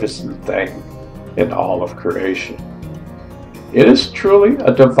magnificent thing in all of creation. It is truly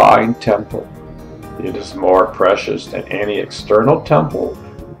a divine temple. It is more precious than any external temple,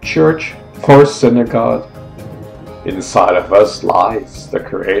 church, or synagogue. Inside of us lies the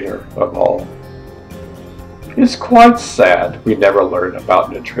Creator of all. It's quite sad we never learn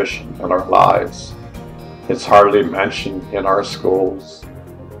about nutrition in our lives. It's hardly mentioned in our schools.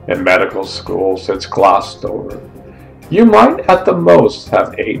 In medical schools, it's glossed over. You might at the most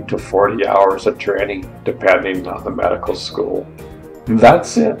have 8 to 40 hours of training, depending on the medical school.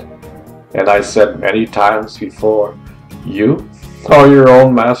 That's it. And I said many times before, you are your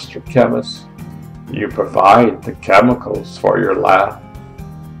own master chemist. You provide the chemicals for your lab.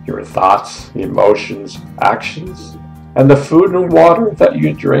 Your thoughts, emotions, actions, and the food and water that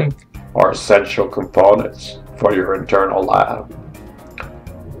you drink are essential components for your internal lab.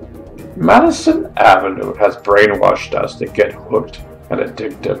 Madison Avenue has brainwashed us to get hooked and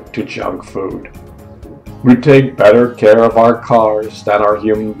addicted to junk food. We take better care of our cars than our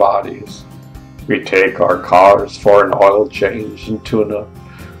human bodies. We take our cars for an oil change and tune-up.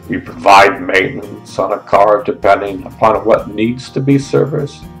 We provide maintenance on a car depending upon what needs to be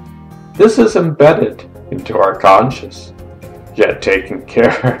serviced. This is embedded into our conscious, yet taking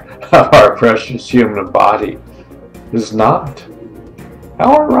care of our precious human body is not.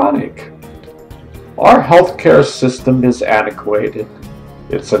 How ironic. Our healthcare system is antiquated.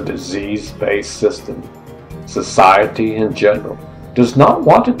 It's a disease-based system. Society in general does not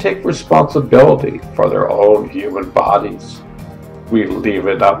want to take responsibility for their own human bodies. We leave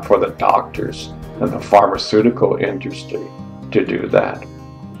it up for the doctors and the pharmaceutical industry to do that.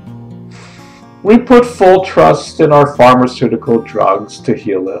 We put full trust in our pharmaceutical drugs to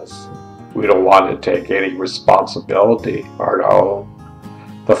heal us. We don't want to take any responsibility on our own.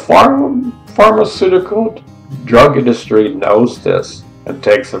 The pharmaceutical drug industry knows this and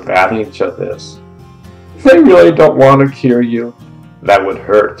takes advantage of this. They really don't want to cure you. That would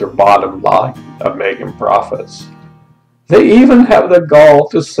hurt their bottom line of making profits. They even have the gall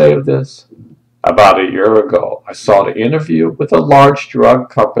to say this. About a year ago, I saw an interview with a large drug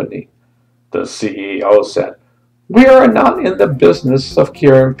company. The CEO said, "We are not in the business of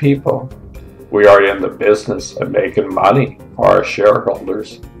curing people. We are in the business of making money for our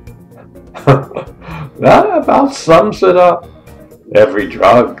shareholders." That about sums it up. Every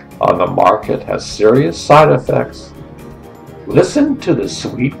drug on the market has serious side effects. Listen to the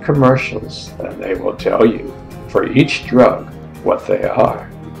sweet commercials and they will tell you for each drug what they are.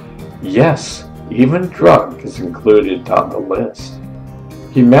 Yes, even drug is included on the list.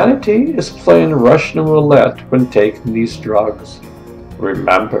 Humanity is playing Russian roulette when taking these drugs.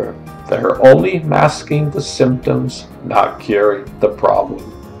 Remember, they're only masking the symptoms, not curing the problem.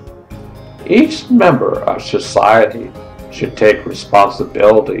 Each member of society should take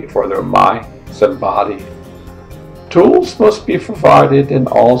responsibility for their minds and body. Tools must be provided in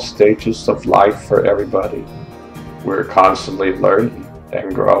all stages of life for everybody. We're constantly learning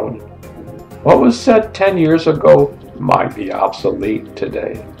and growing. What was said 10 years ago might be obsolete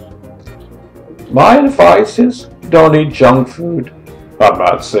today. My advice is don't eat junk food. I'm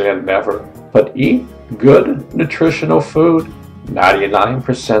not saying never, but eat good nutritional food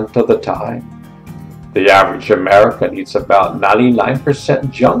 99% of the time. The average American eats about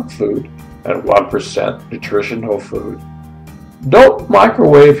 99% junk food and 1% nutritional food. Don't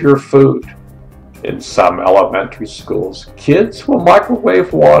microwave your food. In some elementary schools, kids will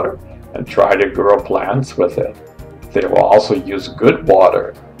microwave water and try to grow plants with it. They will also use good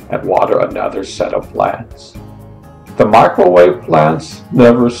water and water another set of plants. The microwave plants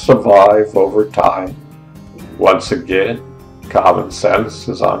never survive over time. Once again, common sense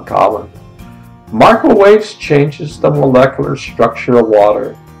is uncommon. Microwaves changes the molecular structure of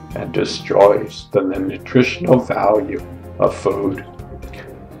water and destroys the nutritional value of food.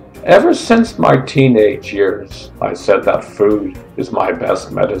 Ever since my teenage years, I said that food is my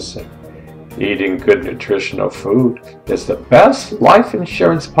best medicine. Eating good nutritional food is the best life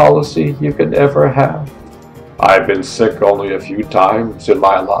insurance policy you could ever have. I've been sick only a few times in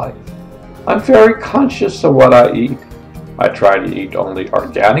my life. I'm very conscious of what I eat. I try to eat only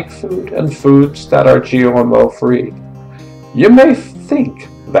organic food and foods that are GMO free. You may think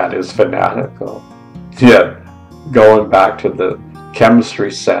that is fanatical. Yet, going back to the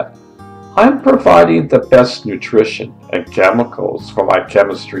chemistry set, I'm providing the best nutrition and chemicals for my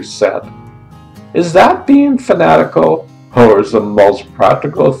chemistry set. Is that being fanatical, or is the most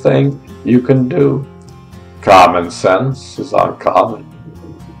practical thing you can do? Common sense is uncommon.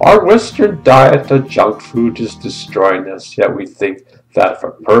 Our Western diet of junk food is destroying us, yet we think that if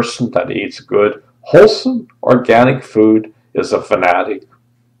a person that eats good, wholesome, organic food is a fanatic.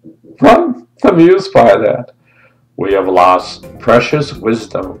 I'm amused by that. We have lost precious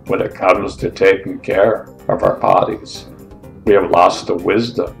wisdom when it comes to taking care of our bodies. We have lost the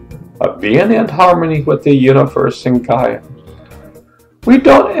wisdom of being in harmony with the universe and Gaia. We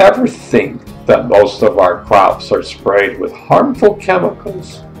don't ever think that most of our crops are sprayed with harmful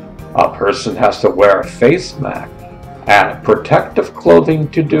chemicals. A person has to wear a face mask and protective clothing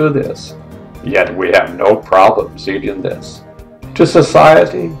to do this, yet we have no problems eating this. To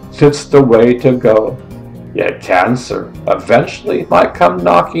society, it's the way to go, yet cancer eventually might come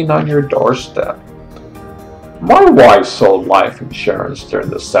knocking on your doorstep. My wife sold life insurance during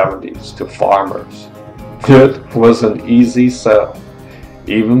the 70s to farmers. It was an easy sell.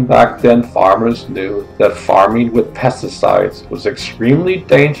 Even back then, farmers knew that farming with pesticides was extremely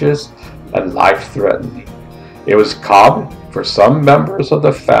dangerous and life-threatening. It was common for some members of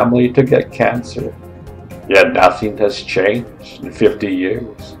the family to get cancer, yet nothing has changed in 50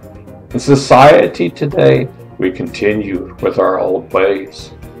 years. In society today, we continue with our old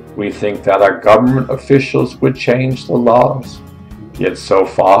ways. We think that our government officials would change the laws, yet so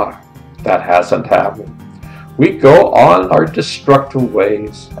far, that hasn't happened. We go on our destructive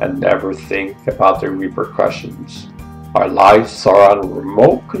ways and never think about the repercussions. Our lives are on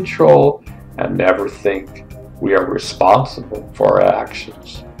remote control and never think we are responsible for our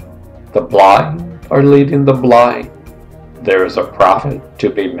actions. The blind are leading the blind. There is a profit to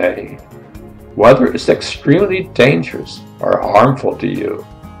be made. Whether it's extremely dangerous or harmful to you,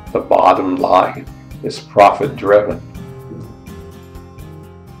 the bottom line is profit-driven.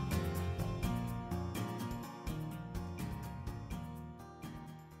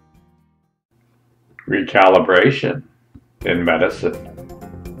 Recalibration in medicine.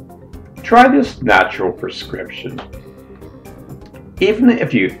 Try this natural prescription. Even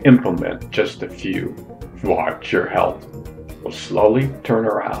if you implement just a few, watch your health will slowly turn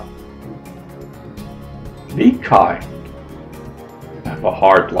around. Be kind. Have a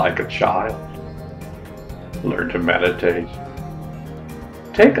heart like a child. Learn to meditate.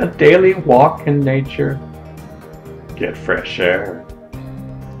 Take a daily walk in nature. Get fresh air.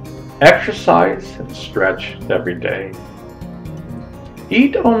 Exercise and stretch every day.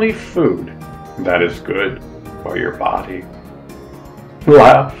 Eat only food that is good for your body.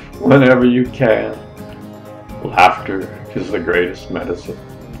 Laugh whenever you can. Laughter is the greatest medicine.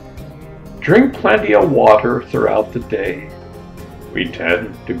 Drink plenty of water throughout the day. We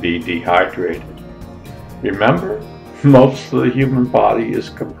tend to be dehydrated. Remember, most of the human body is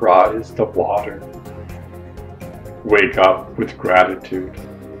comprised of water. Wake up with gratitude.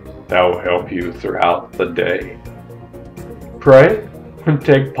 That will help you throughout the day. Pray and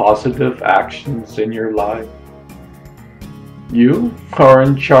take positive actions in your life. You are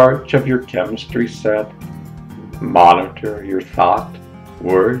in charge of your chemistry set. Monitor your thought,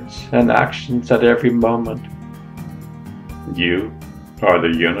 words, and actions at every moment. You are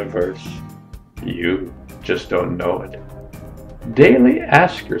the universe. You just don't know it. Daily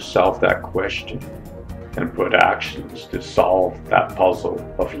ask yourself that question and put actions to solve that puzzle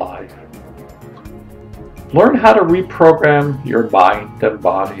of life. Learn how to reprogram your mind and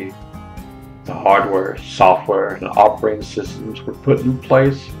body. The hardware, software, and operating systems were put in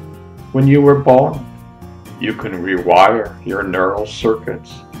place when you were born. You can rewire your neural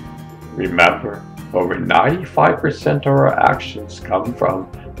circuits. Remember, over 95% of our actions come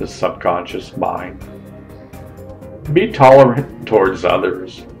from the subconscious mind. Be tolerant towards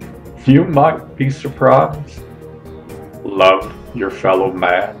others. You might be surprised. Love your fellow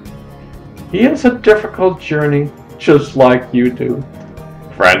man. He has a difficult journey just like you do.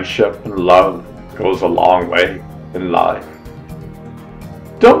 Friendship and love goes a long way in life.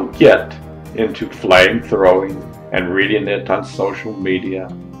 Don't get into flame throwing and reading it on social media.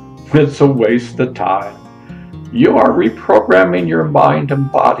 It's a waste of time. You are reprogramming your mind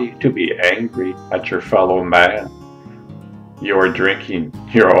and body to be angry at your fellow man. You are drinking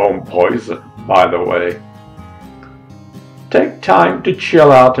your own poison, by the way. Take time to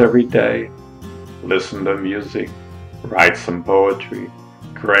chill out every day. Listen to music, write some poetry,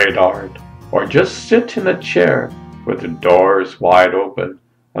 create art, or just sit in a chair with the doors wide open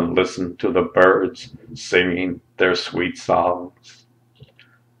and listen to the birds singing their sweet songs.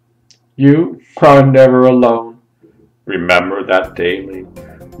 You are never alone. Remember that daily.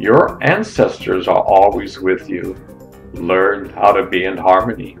 Your ancestors are always with you. Learn how to be in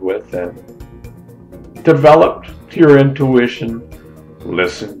harmony with them. Develop your intuition.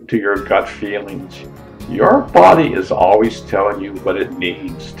 Listen to your gut feelings. Your body is always telling you what it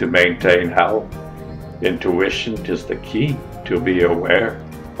needs to maintain health. Intuition is the key to be aware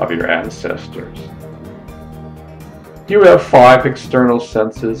of your ancestors. You have 5 external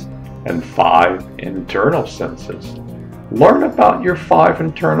senses and 5 internal senses. Learn about your 5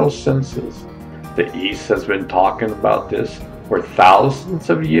 internal senses. The East has been talking about this for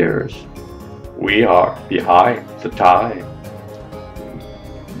thousands of years. We are behind the time.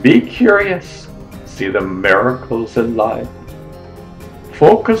 Be curious. See the miracles in life.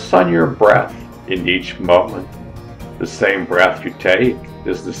 Focus on your breath in each moment. The same breath you take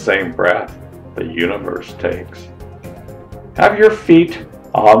is the same breath the universe takes. Have your feet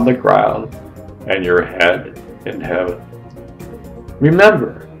on the ground and your head in heaven.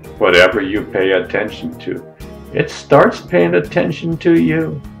 Remember, whatever you pay attention to, it starts paying attention to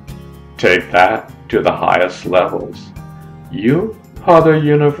you. Take that to the highest levels. You are the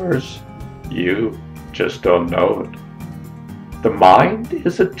universe. You just don't know it. The mind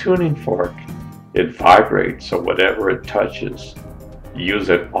is a tuning fork. It vibrates so whatever it touches. Use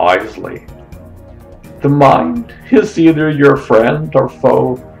it wisely. The mind is either your friend or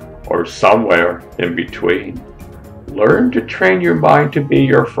foe, or somewhere in between. Learn to train your mind to be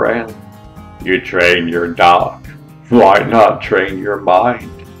your friend. You train your dog. Why not train your mind?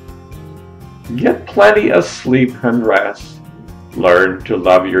 Get plenty of sleep and rest. Learn to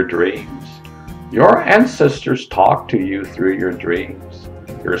love your dreams. Your ancestors talk to you through your dreams.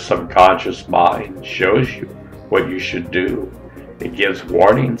 Your subconscious mind shows you what you should do. It gives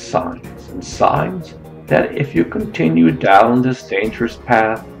warning signs and signs that if you continue down this dangerous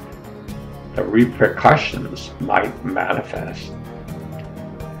path, the repercussions might manifest.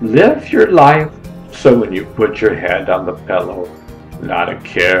 Live your life so when you put your head on the pillow, not a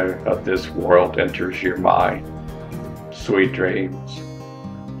care of this world enters your mind. Sweet dreams.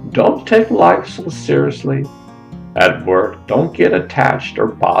 Don't take life so seriously. At work, don't get attached or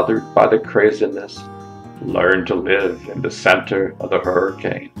bothered by the craziness. Learn to live in the center of the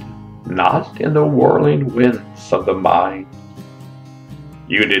hurricane, not in the whirling winds of the mind.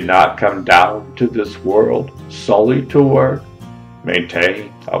 You did not come down to this world solely to work.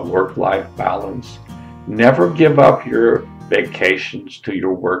 Maintain a work-life balance. Never give up your vacations to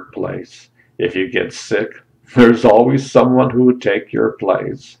your workplace. If you get sick, there's always someone who would take your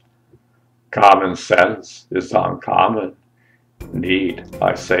place. Common sense is uncommon. Need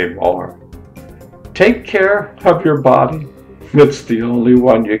I say more? Take care of your body. It's the only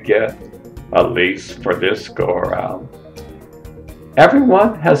one you get, at least for this go-around.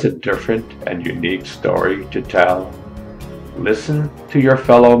 Everyone has a different and unique story to tell. Listen to your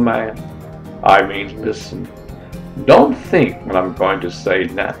fellow man. I mean listen. Don't think what I'm going to say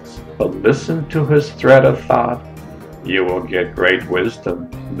next, but listen to his thread of thought. You will get great wisdom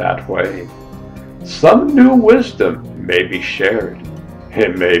that way. Some new wisdom may be shared.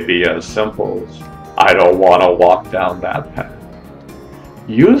 It may be as simple as, I don't want to walk down that path.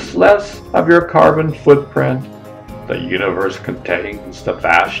 Use less of your carbon footprint. The universe contains the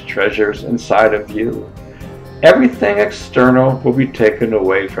vast treasures inside of you. Everything external will be taken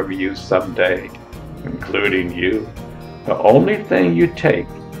away from you someday, including you. The only thing you take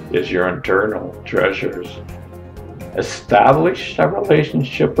is your internal treasures. Establish a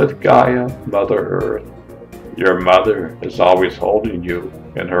relationship with Gaia, Mother Earth. Your mother is always holding you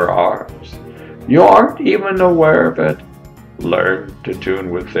in her arms. You aren't even aware of it. Learn to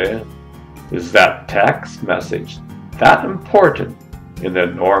tune within. Is that text message that important in the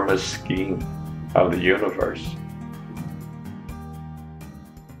enormous scheme of the universe?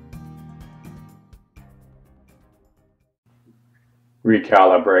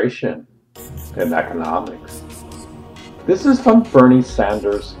 Recalibration in economics. This is from Bernie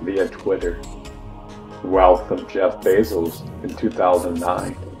Sanders via Twitter. Wealth of Jeff Bezos in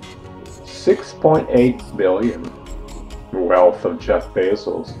 2009, 6.8 billion. Wealth of Jeff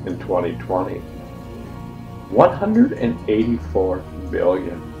Bezos in 2020, 184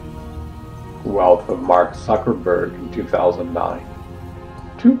 billion. Wealth of Mark Zuckerberg in 2009,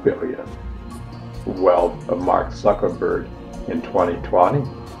 2 billion. Wealth of Mark Zuckerberg in 2020,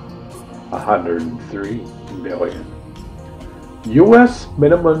 103 billion. U.S.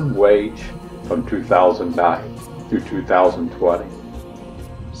 minimum wage from 2009 through 2020,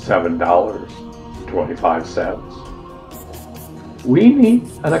 $7.25. We need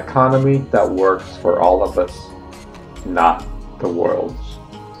an economy that works for all of us, not the world's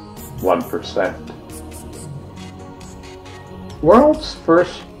 1%. World's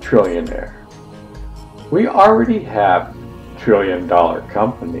first trillionaire. We already have trillion-dollar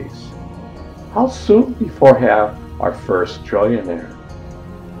companies. How soon before we have our first trillionaire?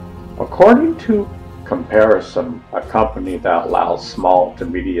 According to Comparison, a company that allows small to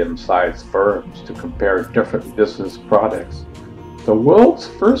medium-sized firms to compare different business products, the world's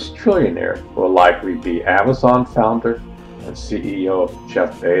first trillionaire will likely be Amazon founder and CEO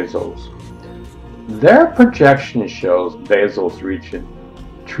Jeff Bezos. Their projection shows Bezos reaching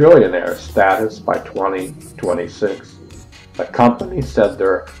trillionaire status by 2026. The company said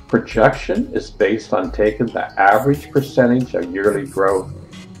their projection is based on taking the average percentage of yearly growth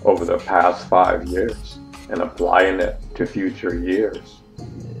over the past 5 years and applying it to future years.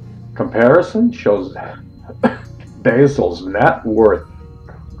 Comparison shows Bezos' net worth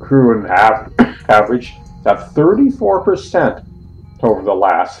grew an average of 34% over the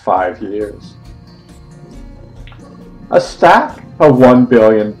last 5 years. A stack of $1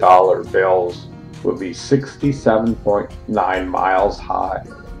 billion bills would be 67.9 miles high.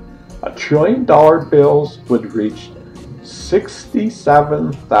 $1 trillion bills would reach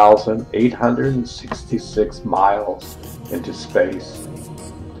 67,866 miles into space.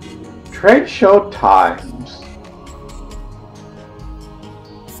 Trade show times.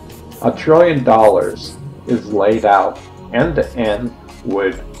 $1 trillion is laid out end to end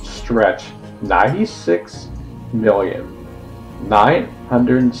would stretch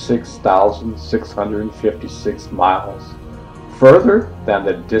 96,906,656 miles, further than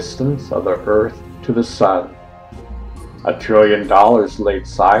the distance of the Earth to the Sun. $1 trillion laid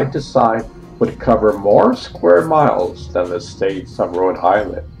side to side would cover more square miles than the states of Rhode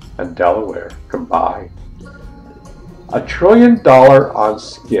Island and Delaware combined. $1 trillion on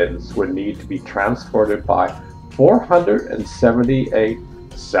skids would need to be transported by 478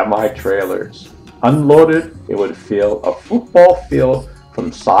 semi-trailers. Unloaded, it would fill a football field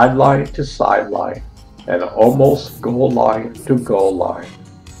from sideline to sideline and almost goal line to goal line.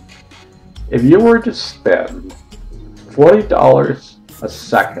 If you were to spend $40 a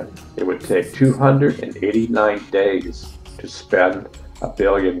second, it would take 289 days to spend $1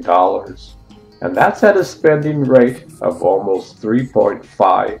 billion. And that's at a spending rate of almost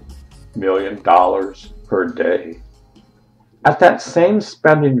 $3.5 million per day. At that same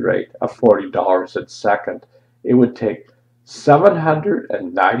spending rate of $40 a second, it would take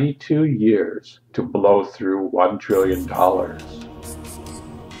 792 years to blow through $1 trillion.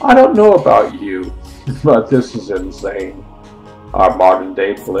 I don't know about you, but this is insane. Our modern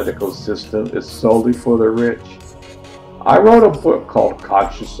day political system is solely for the rich. I wrote a book called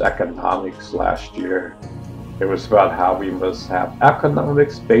Conscious Economics last year. It was about how we must have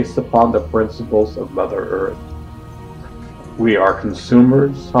economics based upon the principles of Mother Earth. We are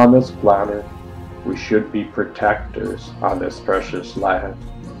consumers on this planet. We should be protectors on this precious land.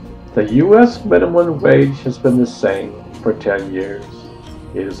 The U.S. minimum wage has been the same for 10 years.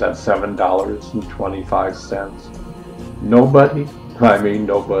 It is at $7.25. Nobody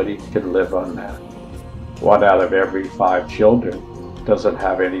can live on that. 1 out of every 5 children doesn't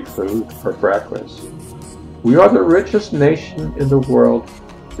have any food for breakfast. We are the richest nation in the world,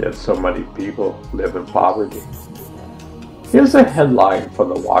 yet so many people live in poverty. Here's a headline from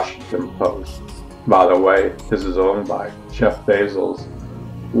the Washington Post. By the way, this is owned by Jeff Bezos.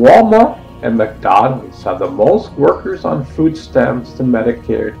 Walmart and McDonald's have the most workers on food stamps than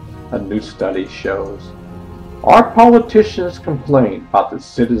Medicare, a new study shows. Our politicians complain about the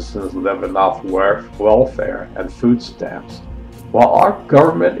citizens living off welfare and food stamps, while our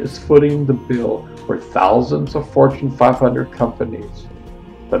government is footing the bill for thousands of Fortune 500 companies.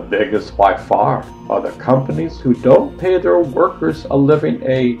 The biggest by far are the companies who don't pay their workers a living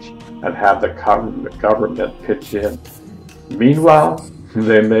wage and have the government pitch in. Meanwhile,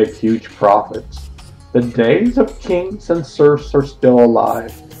 they make huge profits. The days of kings and serfs are still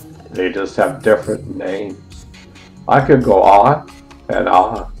alive. They just have different names. I could go on and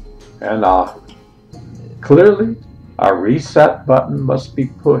on and on. Clearly, a reset button must be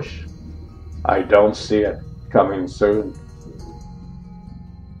pushed. I don't see it coming soon.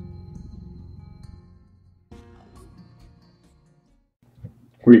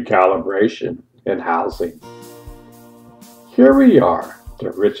 Recalibration in housing. Here we are,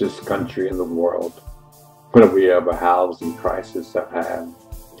 the richest country in the world, but we have a housing crisis at hand.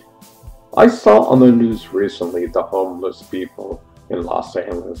 I saw on the news recently the homeless people in Los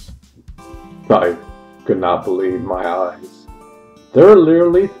Angeles. I could not believe my eyes. There are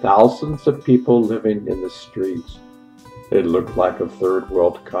literally thousands of people living in the streets. It looked like a third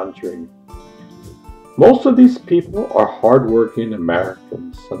world country. Most of these people are hardworking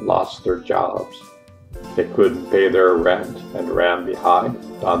Americans and lost their jobs. They couldn't pay their rent and ran behind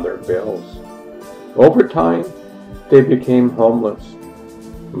on their bills. Over time, they became homeless.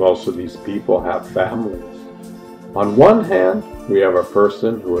 Most of these people have families. On one hand, we have a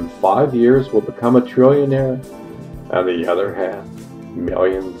person who in 5 years will become a trillionaire. On the other hand,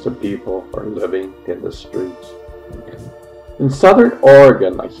 millions of people are living in the streets. In southern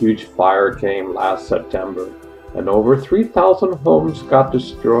Oregon, a huge fire came last September, and over 3,000 homes got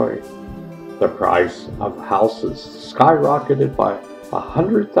destroyed. The price of houses skyrocketed by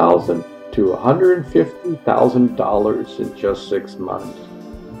 $100,000 to $150,000 in just 6 months.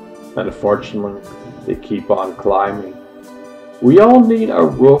 Unfortunately, they keep on climbing. We all need a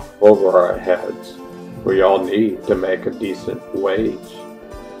roof over our heads. We all need to make a decent wage.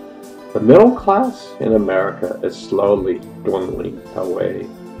 The middle class in America is slowly dwindling away.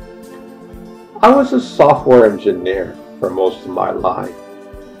 I was a software engineer for most of my life.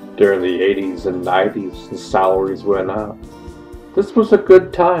 During the 80s and 90s, the salaries went up. This was a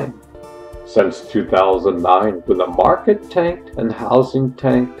good time. Since 2009, when the market tanked and housing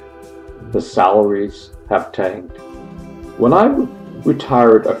tanked, the salaries have tanked. When I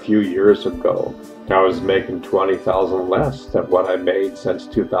retired a few years ago, I was making $20,000 less than what I made since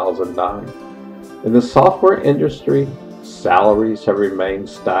 2009. In the software industry, salaries have remained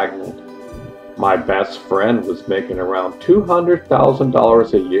stagnant. My best friend was making around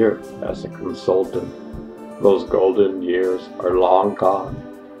 $200,000 a year as a consultant. Those golden years are long gone.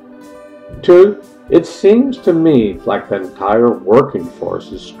 It seems to me like the entire working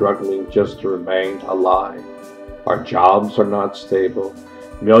force is struggling just to remain alive. Our jobs are not stable.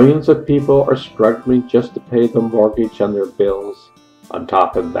 Millions of people are struggling just to pay the mortgage and their bills. On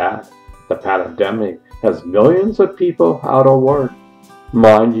top of that, the pandemic has millions of people out of work.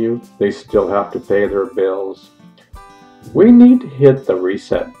 Mind you, they still have to pay their bills. We need to hit the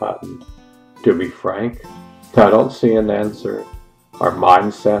reset button. To be frank, I don't see an answer. Our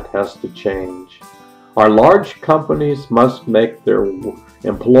mindset has to change. Our large companies must make their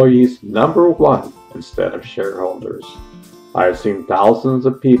employees number one instead of shareholders. I have seen thousands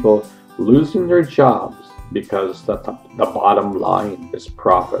of people losing their jobs because the bottom line is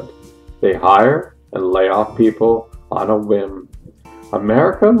profit. They hire and lay off people on a whim.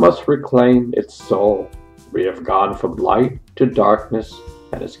 America must reclaim its soul. We have gone from light to darkness,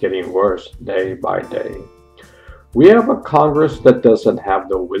 and it's getting worse day by day. We have a Congress that doesn't have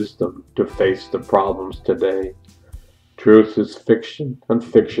the wisdom to face the problems today. Truth is fiction, and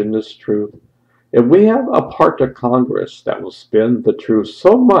fiction is truth. If we have a part of Congress that will spin the truth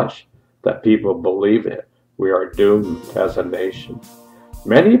so much that people believe it, we are doomed as a nation.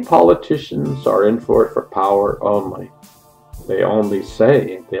 Many politicians are in for it for power only. They only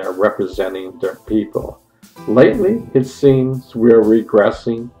say they are representing their people. Lately, it seems we're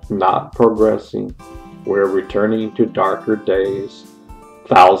regressing, not progressing. We're returning to darker days.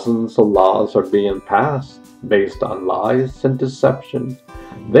 Thousands of laws are being passed based on lies and deception.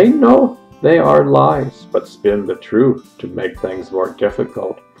 They know they are lies, but spin the truth to make things more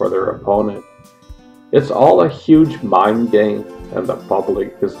difficult for their opponent. It's all a huge mind game, and the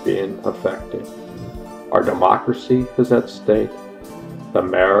public is being affected. Our democracy is at stake. The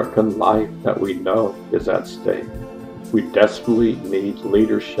American life that we know is at stake. We desperately need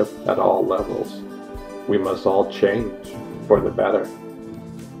leadership at all levels. We must all change for the better.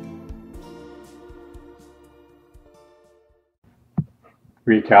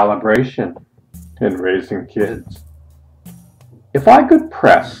 Recalibration in raising kids. If I could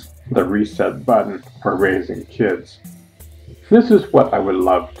press the reset button for raising kids, this is what I would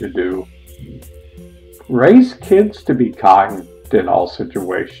love to do. Raise kids to be kind in all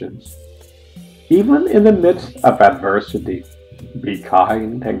situations. Even in the midst of adversity, be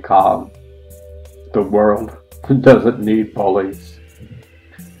kind and calm. The world doesn't need bullies.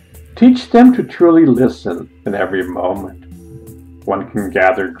 Teach them to truly listen in every moment. One can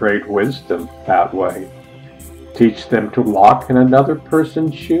gather great wisdom that way. Teach them to walk in another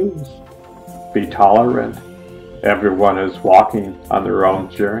person's shoes. Be tolerant. Everyone is walking on their own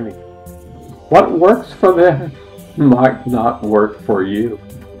journey. What works for them might not work for you.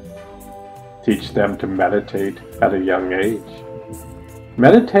 Teach them to meditate at a young age.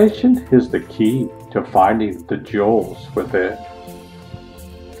 Meditation is the key to finding the jewels within.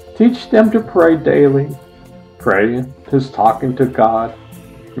 Teach them to pray daily. Praying is talking to God.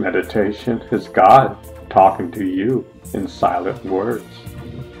 Meditation is God talking to you in silent words.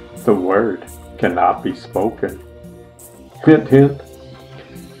 The word cannot be spoken. Hint, hint.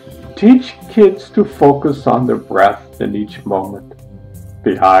 Teach kids to focus on their breath in each moment.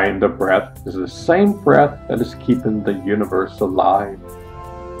 Behind the breath is the same breath that is keeping the universe alive.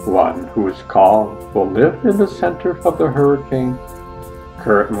 One who is calm will live in the center of the hurricane.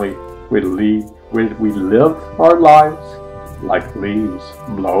 Currently, we live our lives like leaves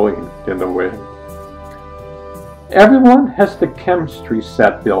blowing in the wind. Everyone has the chemistry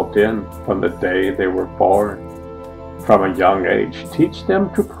set built in from the day they were born. From a young age, teach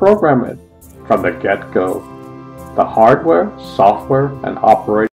them to program it from the get-go. The hardware, software, and operating